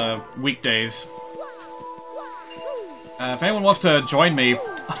the weekdays. If anyone wants to join me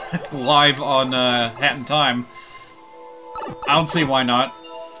live on Hat in Time, I don't see why not.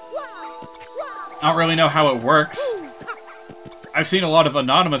 I don't really know how it works. I've seen a lot of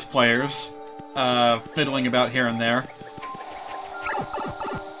anonymous players fiddling about here and there.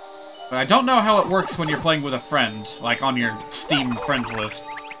 But I don't know how it works when you're playing with a friend, like on your Steam friends list.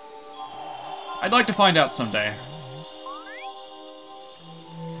 I'd like to find out someday.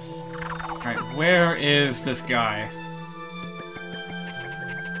 Alright, where is this guy?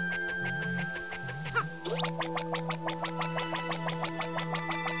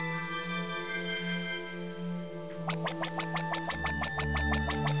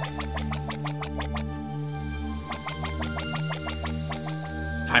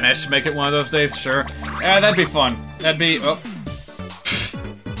 I managed to make it one of those days, sure. Yeah, that'd be fun. That'd be... Oh.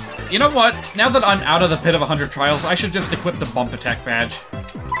 You know what? Now that I'm out of the pit of 100 trials, I should just equip the bump attack badge.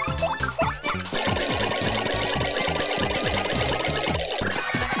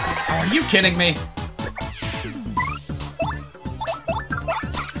 Are you kidding me?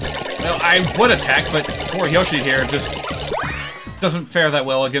 Well, I would attack, but poor Yoshi here just doesn't fare that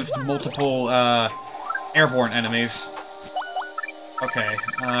well against multiple, airborne enemies. Okay,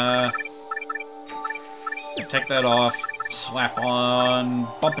 take that off. Slap on.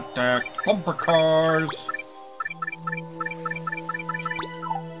 Bump attack. Bumper cars.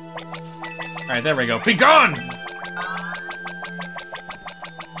 Alright, there we go. Be gone!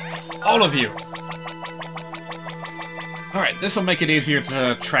 All of you. Alright, this will make it easier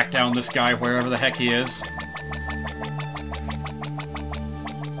to track down this guy wherever the heck he is.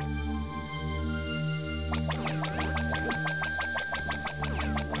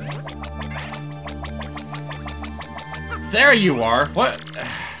 There you are! What?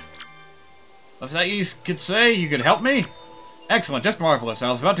 What's that you could say? You could help me? Excellent, just marvelous. I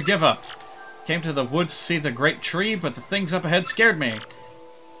was about to give up. Came to the woods to see the great tree, but the things up ahead scared me.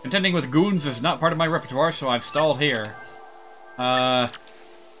 Contending with goons is not part of my repertoire, so I've stalled here.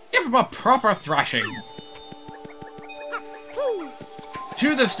 Give him a proper thrashing.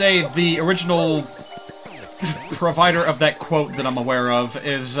 To this day, the original provider of that quote that I'm aware of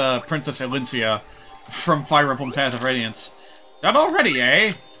is Princess Elincia from Fire Emblem Path of Radiance. Done already,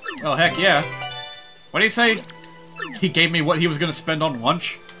 eh? Well, heck yeah. What do you say? He gave me what he was gonna spend on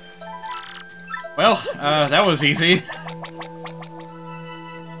lunch? Well, that was easy.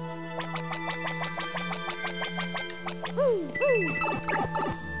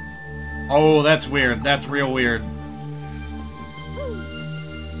 Oh, that's weird. That's real weird.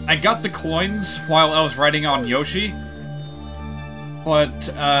 I got the coins while I was riding on Yoshi, but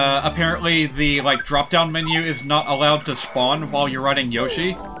apparently the drop-down menu is not allowed to spawn while you're riding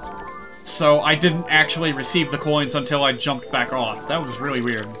Yoshi, so I didn't actually receive the coins until I jumped back off. That was really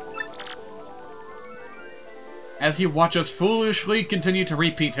weird. As you watch us foolishly continue to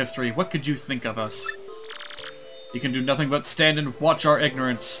repeat history, what could you think of us? You can do nothing but stand and watch our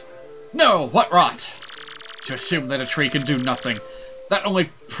ignorance. No, what rot! To assume that a tree can do nothing. That only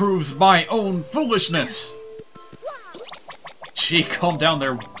proves my own foolishness! Gee, calm down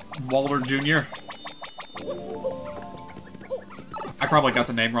there, Walter Jr. I probably got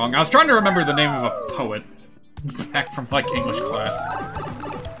the name wrong. I was trying to remember the name of a poet back from, English class.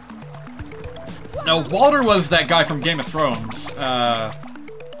 No, Walter was that guy from Game of Thrones.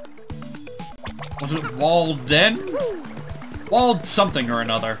 Was it Walden? Wald something or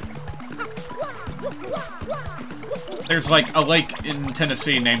another. There's, a lake in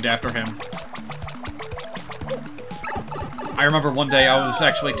Tennessee named after him. I remember one day I was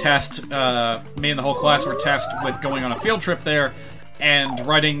actually tasked, me and the whole class were tasked with going on a field trip there and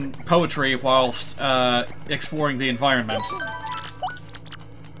writing poetry whilst, exploring the environment.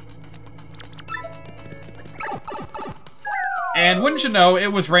 And wouldn't you know, it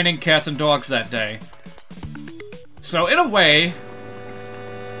was raining cats and dogs that day. So, in a way,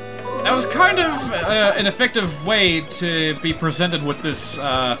 that was kind of an effective way to be presented with this,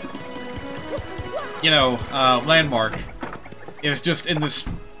 landmark. Is just in this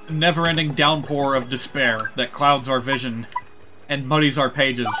never-ending downpour of despair that clouds our vision and muddies our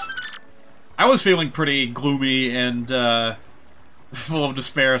pages. I was feeling pretty gloomy and, full of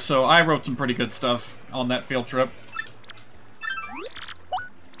despair, so I wrote some pretty good stuff on that field trip.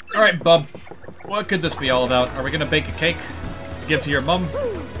 Alright, bub. What could this be all about? Are we gonna bake a cake? Give to your mum?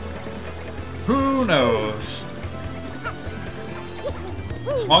 Who knows?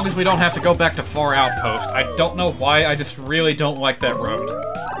 As long as we don't have to go back to Far Outpost. I don't know why, I just really don't like that road.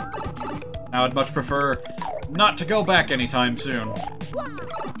 I would much prefer not to go back anytime soon.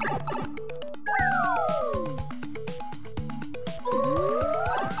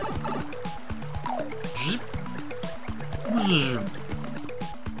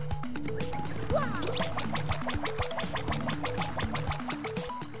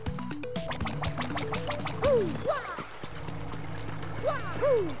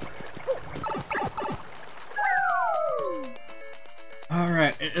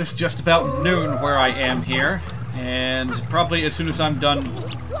 Alright, it's just about noon where I am here, and probably as soon as I'm done...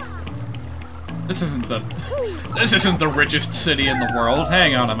 This isn't the richest city in the world.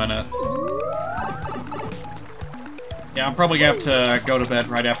 Hang on a minute. Yeah, I'm probably gonna have to go to bed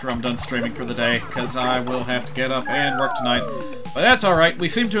right after I'm done streaming for the day, because I will have to get up and work tonight. But that's alright, we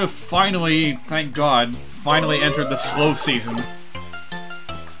seem to have finally, thank God, finally entered the slow season.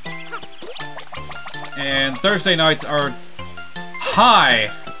 And Thursday nights are Hi!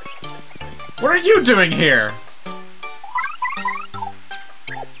 What are you doing here?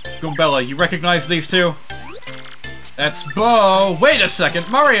 Goombella, you recognize these two? That's Bo! Wait a second,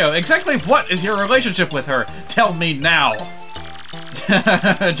 Mario! Exactly what is your relationship with her? Tell me now!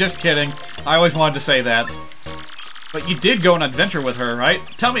 Just kidding. I always wanted to say that. But you did go on an adventure with her, right?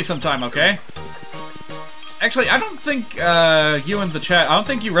 Tell me sometime, okay? Actually, I don't think, you in the chat, I don't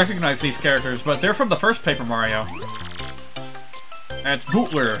think you recognize these characters, but they're from the first Paper Mario. That's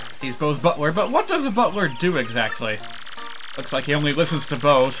Bootler. He's Bo's butler, but what does a butler do exactly? Looks like he only listens to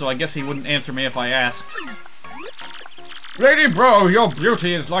Bo, so I guess he wouldn't answer me if I asked. Lady Bro, your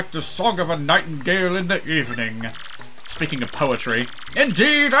beauty is like the song of a nightingale in the evening. Speaking of poetry.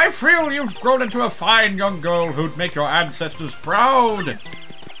 Indeed, I feel you've grown into a fine young girl who'd make your ancestors proud.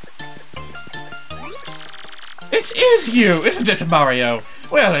 It is you, isn't it, Mario?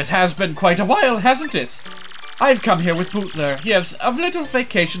 Well, it has been quite a while, hasn't it? I've come here with Bootler. Yes, a little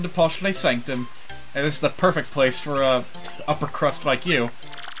vacation to Poshley Sanctum. It is the perfect place for a upper crust like you.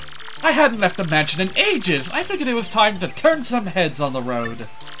 I hadn't left the mansion in ages. I figured it was time to turn some heads on the road.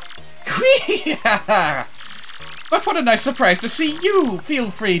 But what a nice surprise to see you! Feel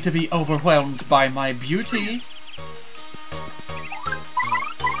free to be overwhelmed by my beauty.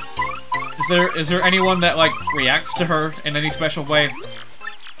 Is there anyone that, like, reacts to her in any special way?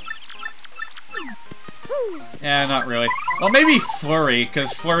 Yeah, not really. Well, maybe Flurry,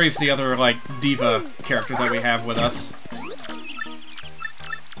 because Flurry's the other, like, diva character that we have with us.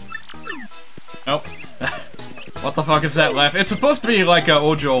 Nope. What the fuck is that laugh? It's supposed to be like a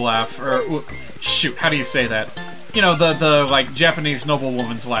Ojo laugh, or... Shoot, how do you say that? You know, the like, Japanese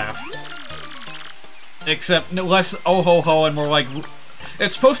noblewoman's laugh. Except less oh-ho-ho and more like...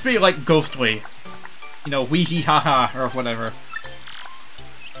 It's supposed to be like ghostly. You know, wee-hee-ha-ha, or whatever.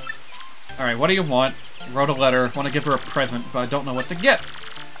 Alright, what do you want? You wrote a letter, want to give her a present, but I don't know what to get.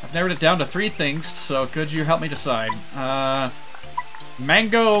 I've narrowed it down to 3 things, so could you help me decide?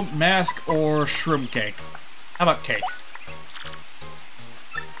 Mango, mask, or shroom cake? How about cake?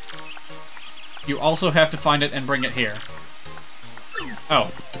 You also have to find it and bring it here.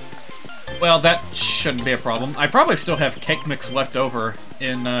 Oh. Well, that shouldn't be a problem. I probably still have cake mix left over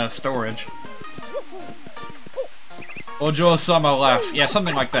in storage. Ojo-sama laugh. Yeah,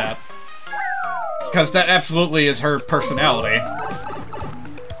 something like that. Because that absolutely is her personality.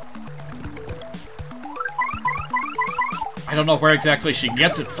 I don't know where exactly she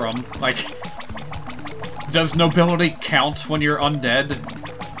gets it from. Like, does nobility count when you're undead?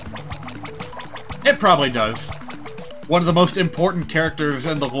 It probably does. One of the most important characters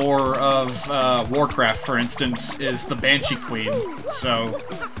in the lore of Warcraft, for instance, is the Banshee Queen. So,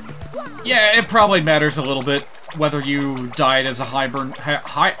 yeah, it probably matters a little bit whether you died as a highborn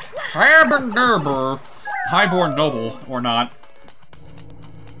noble or not.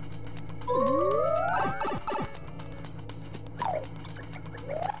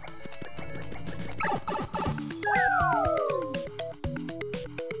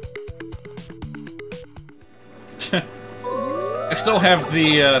 I still have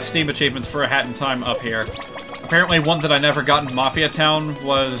the Steam achievements for A Hat in Time up here. Apparently one that I never got in Mafia Town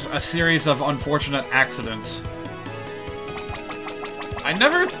was a series of unfortunate accidents. I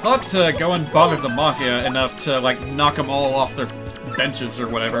never thought to go and bother the Mafia enough to, like, knock them all off their benches or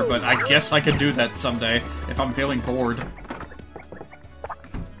whatever, but I guess I could do that someday if I'm feeling bored.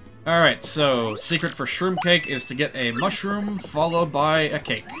 Alright, so, secret for shroom cake is to get a mushroom followed by a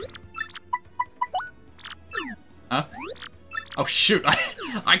cake. Huh? Oh shoot,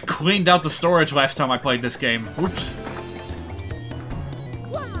 I cleaned out the storage last time I played this game. Oops.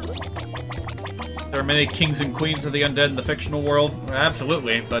 There are many kings and queens of the undead in the fictional world?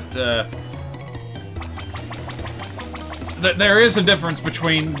 Absolutely, but, there is a difference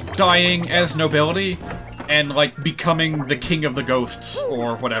between dying as nobility and, like, becoming the king of the ghosts,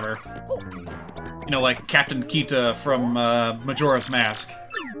 or whatever. You know, like Captain Kita from, Majora's Mask.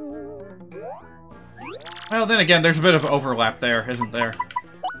 Well, then again, there's a bit of overlap there, isn't there?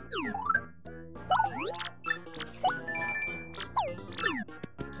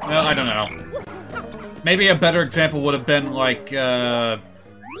 Well, I don't know. Maybe a better example would have been, like,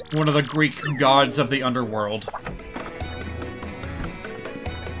 one of the Greek gods of the underworld.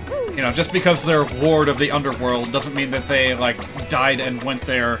 You know, just because they're lord of the underworld doesn't mean that they, like, died and went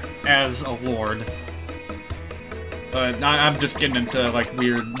there as a lord. I'm just getting into, like,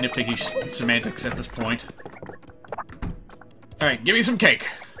 weird, nitpicky semantics at this point. Alright, give me some cake.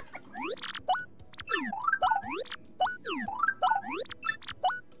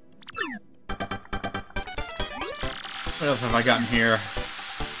 What else have I gotten here?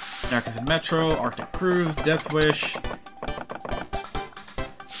 Yakuza Metro, Arctic Cruise, Death Wish.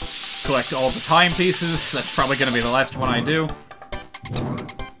 collect all the timepieces. That's probably going to be the last one I do.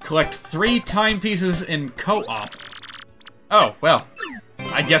 Collect 3 timepieces in co-op. Oh, well.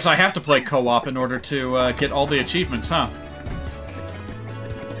 I guess I have to play co-op in order to get all the achievements, huh?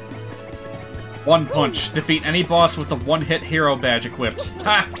 One punch. Defeat any boss with the one-hit hero badge equipped.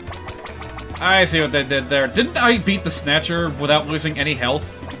 Ha! I see what they did there. Didn't I beat the Snatcher without losing any health?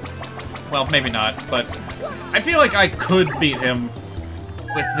 Well, maybe not, but I feel like I could beat him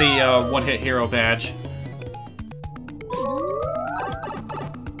with the one-hit hero badge.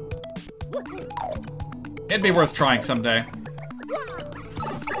 It'd be worth trying someday.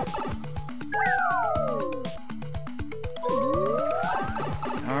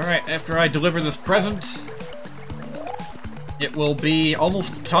 Alright, after I deliver this present, it will be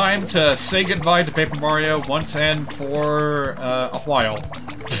almost time to say goodbye to Paper Mario once and for a while.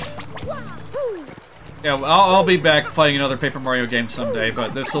 Yeah, I'll be back playing another Paper Mario game someday,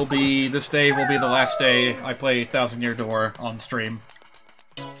 but this day will be the last day I play Thousand Year Door on stream.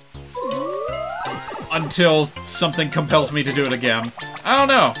 Until something compels me to do it again. I don't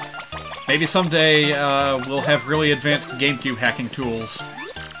know. Maybe someday we'll have really advanced Gamecube hacking tools.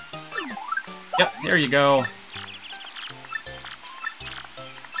 Yep, there you go.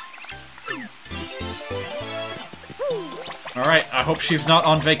 Alright, I hope she's not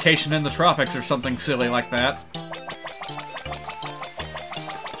on vacation in the tropics or something silly like that.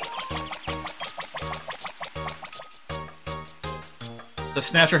 The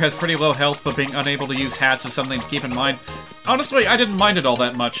Snatcher has pretty low health, but being unable to use hats is something to keep in mind. Honestly, I didn't mind it all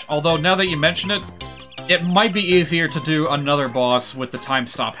that much, although now that you mention it, it might be easier to do another boss with the time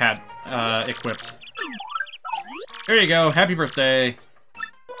stop hat equipped. There you go, happy birthday.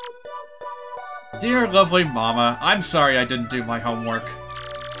 Dear lovely mama, I'm sorry I didn't do my homework.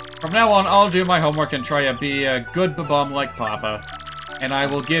 From now on, I'll do my homework and try to be a good babum like Papa. And I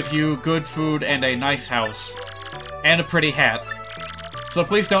will give you good food and a nice house. And a pretty hat. So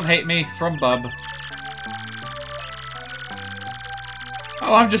please don't hate me, from Bub.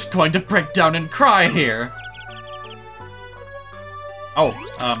 Oh, I'm just going to break down and cry here. Oh,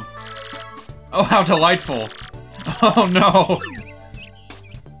 oh, how delightful. Oh, no.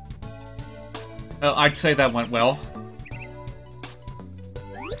 Well, I'd say that went well.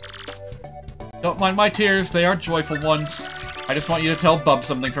 Don't mind my tears, they are joyful ones. I just want you to tell Bub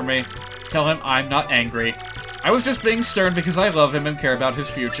something for me. Tell him I'm not angry. I was just being stern because I love him and care about his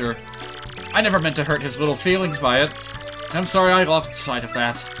future. I never meant to hurt his little feelings by it. I'm sorry I lost sight of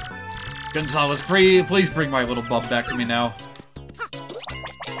that. Gonzalez, please bring my little Bub back to me now.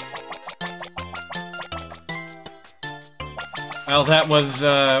 Well, that was,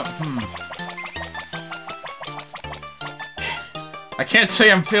 I can't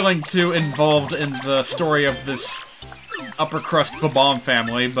say I'm feeling too involved in the story of this upper crust Babam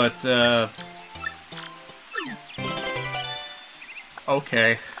family, but,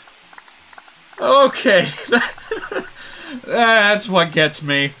 okay. Okay. That's what gets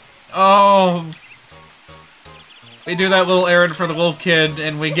me. Oh. We do that little errand for the little kid,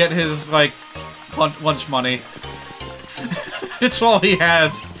 and we get his, like, lunch money. It's all he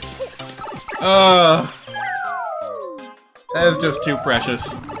has. That is just too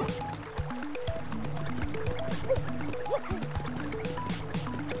precious.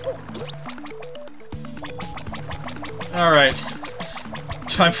 Alright.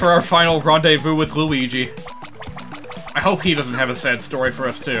 Time for our final rendezvous with Luigi. I hope he doesn't have a sad story for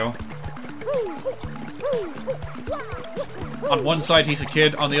us, too. On one side, he's a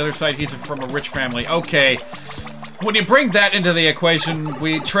kid. On the other side, he's from a rich family. Okay. When you bring that into the equation,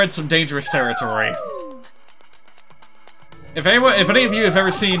 we tread some dangerous territory. If any of you have ever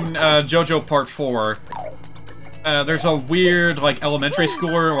seen JoJo Part 4, there's a weird, like, elementary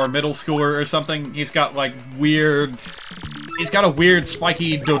schooler or middle schooler or something. He's got, like, he's got a weird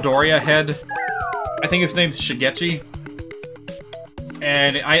spiky Dodoria head. I think his name's Shigechi.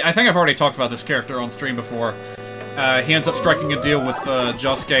 And I think I've already talked about this character on stream before. He ends up striking a deal with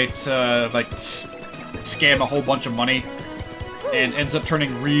Josuke to, like, scam a whole bunch of money. And ends up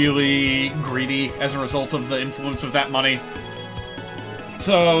turning really greedy as a result of the influence of that money.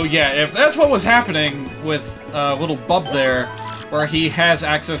 So, yeah, if that's what was happening with little Bub there, where he has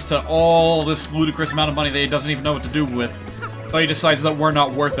access to all this ludicrous amount of money that he doesn't even know what to do with, but he decides that we're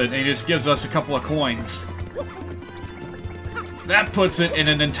not worth it, and he just gives us a couple of coins. That puts it in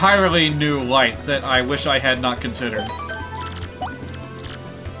an entirely new light that I wish I had not considered.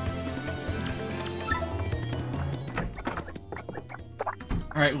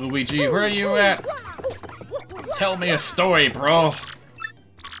 Alright, Luigi, where are you at? Tell me a story, bro.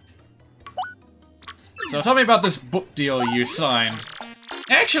 So tell me about this book deal you signed.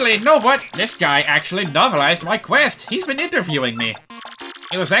 Actually, know what? This guy actually novelized my quest. He's been interviewing me.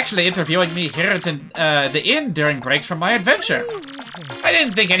 He was actually interviewing me here at the inn during breaks from my adventure. I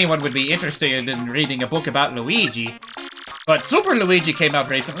didn't think anyone would be interested in reading a book about Luigi. But Super Luigi came out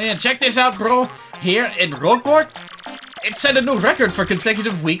recently, and check this out, bro. Here in Rogueport, it set a new record for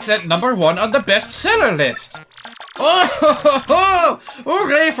consecutive weeks at #1 on the bestseller list. Oh, ho, ho, ho!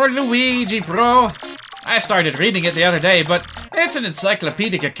 Hooray for Luigi, bro! I started reading it the other day, but it's an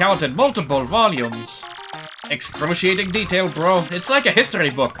encyclopedic account in multiple volumes. Excruciating detail, bro. It's like a history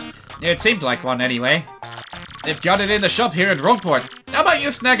book. It seemed like one, anyway. They've got it in the shop here in Rogueport. How about you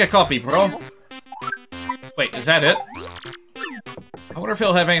snag a copy, bro? Wait, is that it? I wonder if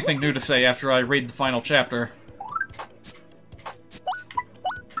he'll have anything new to say after I read the final chapter.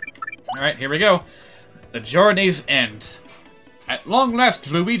 Alright, here we go. The journey's end. At long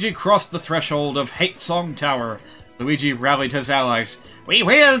last, Luigi crossed the threshold of Hate Song Tower. Luigi rallied his allies. We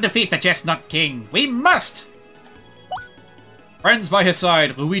will defeat the Chestnut King! We must! Friends by his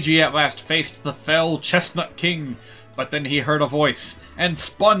side, Luigi at last faced the fell Chestnut King. But then he heard a voice, and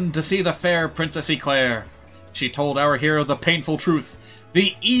spun to see the fair Princess Eclair. She told our hero the painful truth.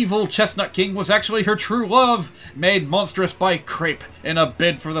 The evil Chestnut King was actually her true love, made monstrous by Crepe in a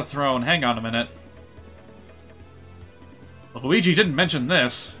bid for the throne. Hang on a minute. Luigi didn't mention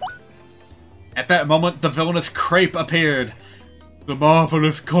this. At that moment, the villainous Crepe appeared. The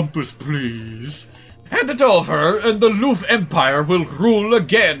marvelous compass, please. Hand it over, and the Loof Empire will rule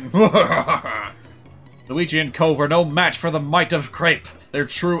again. Luigi and co were no match for the might of Crepe, their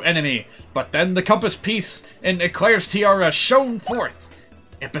true enemy. But then the compass piece in Eclair's tiara shone forth.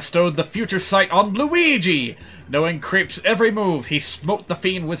 It bestowed the future sight on Luigi. Knowing Crepe's every move, he smote the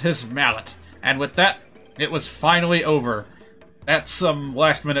fiend with his mallet. And with that, it was finally over. That's some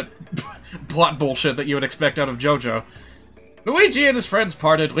last-minute plot bullshit that you would expect out of JoJo. Luigi and his friends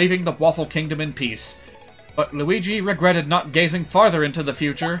parted, leaving the Waffle Kingdom in peace. But Luigi regretted not gazing farther into the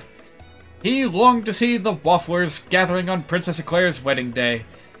future. He longed to see the Wafflers gathering on Princess Eclair's wedding day.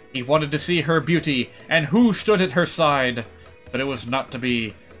 He wanted to see her beauty, and who stood at her side. But it was not to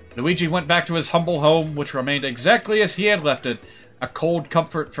be. Luigi went back to his humble home, which remained exactly as he had left it, a cold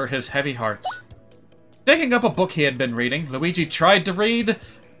comfort for his heavy heart. Picking up a book he had been reading, Luigi tried to read,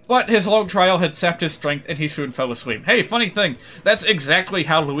 but his long trial had sapped his strength and he soon fell asleep. Hey, funny thing, that's exactly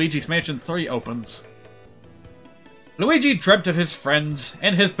how Luigi's Mansion 3 opens. Luigi dreamt of his friends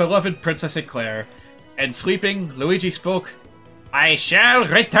and his beloved Princess Eclair, and sleeping, Luigi spoke, I shall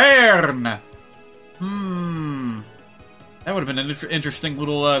return! That would have been an interesting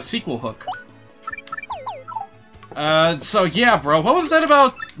little sequel hook. So yeah, bro, what was that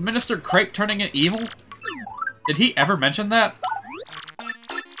about Minister Crepe turning it evil? Did he ever mention that?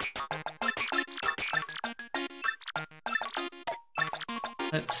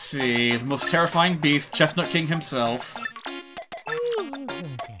 Let's see, the most terrifying beast, Chestnut King himself.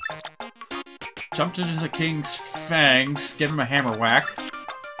 Jumped into the king's fangs, gave him a hammer whack.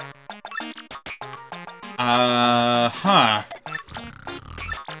 Huh.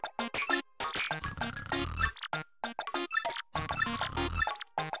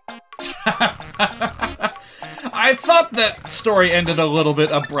 I thought that story ended a little bit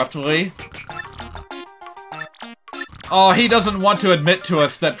abruptly. Oh, he doesn't want to admit to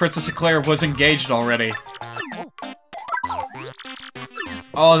us that Princess Eclair was engaged already.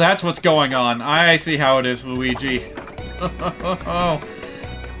 Oh, that's what's going on. I see how it is, Luigi.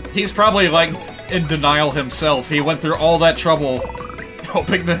 He's probably, like, in denial himself. He went through all that trouble,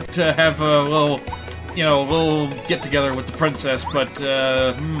 hoping to have a little, you know, little get-together with the princess, but,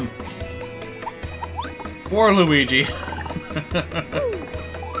 Poor Luigi.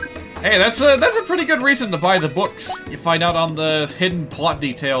 Hey, that's a pretty good reason to buy the books. You find out on the hidden plot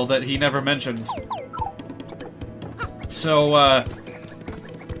detail that he never mentioned. So,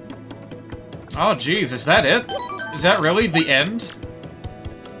 oh, geez, is that it? Is that really the end?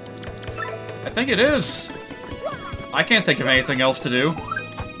 I think it is. I can't think of anything else to do.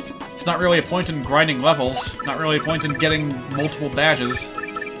 It's not really a point in grinding levels. Not really a point in getting multiple badges.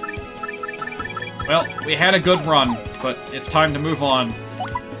 Well, we had a good run, but it's time to move on.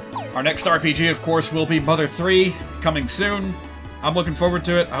 Our next RPG, of course, will be Mother 3, coming soon. I'm looking forward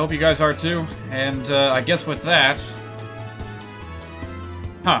to it. I hope you guys are too. And I guess with that...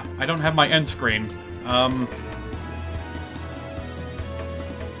 Huh, I don't have my end screen.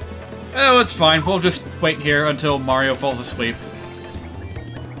 Oh, it's fine. We'll just wait here until Mario falls asleep.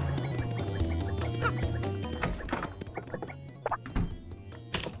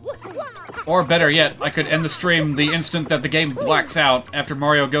 Or better yet, I could end the stream the instant that the game blacks out after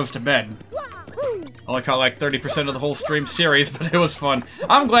Mario goes to bed. Only caught like 30% of the whole stream series, but it was fun.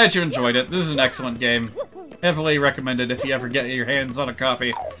 I'm glad you enjoyed it. This is an excellent game. Heavily recommended if you ever get your hands on a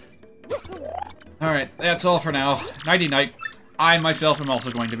copy. Alright, that's all for now. Nighty-night. I, myself, am also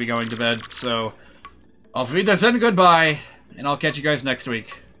going to be going to bed, so... Auf Wiedersehen, goodbye, and I'll catch you guys next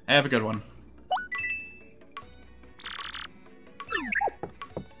week. Have a good one.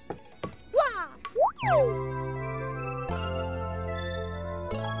 Wow.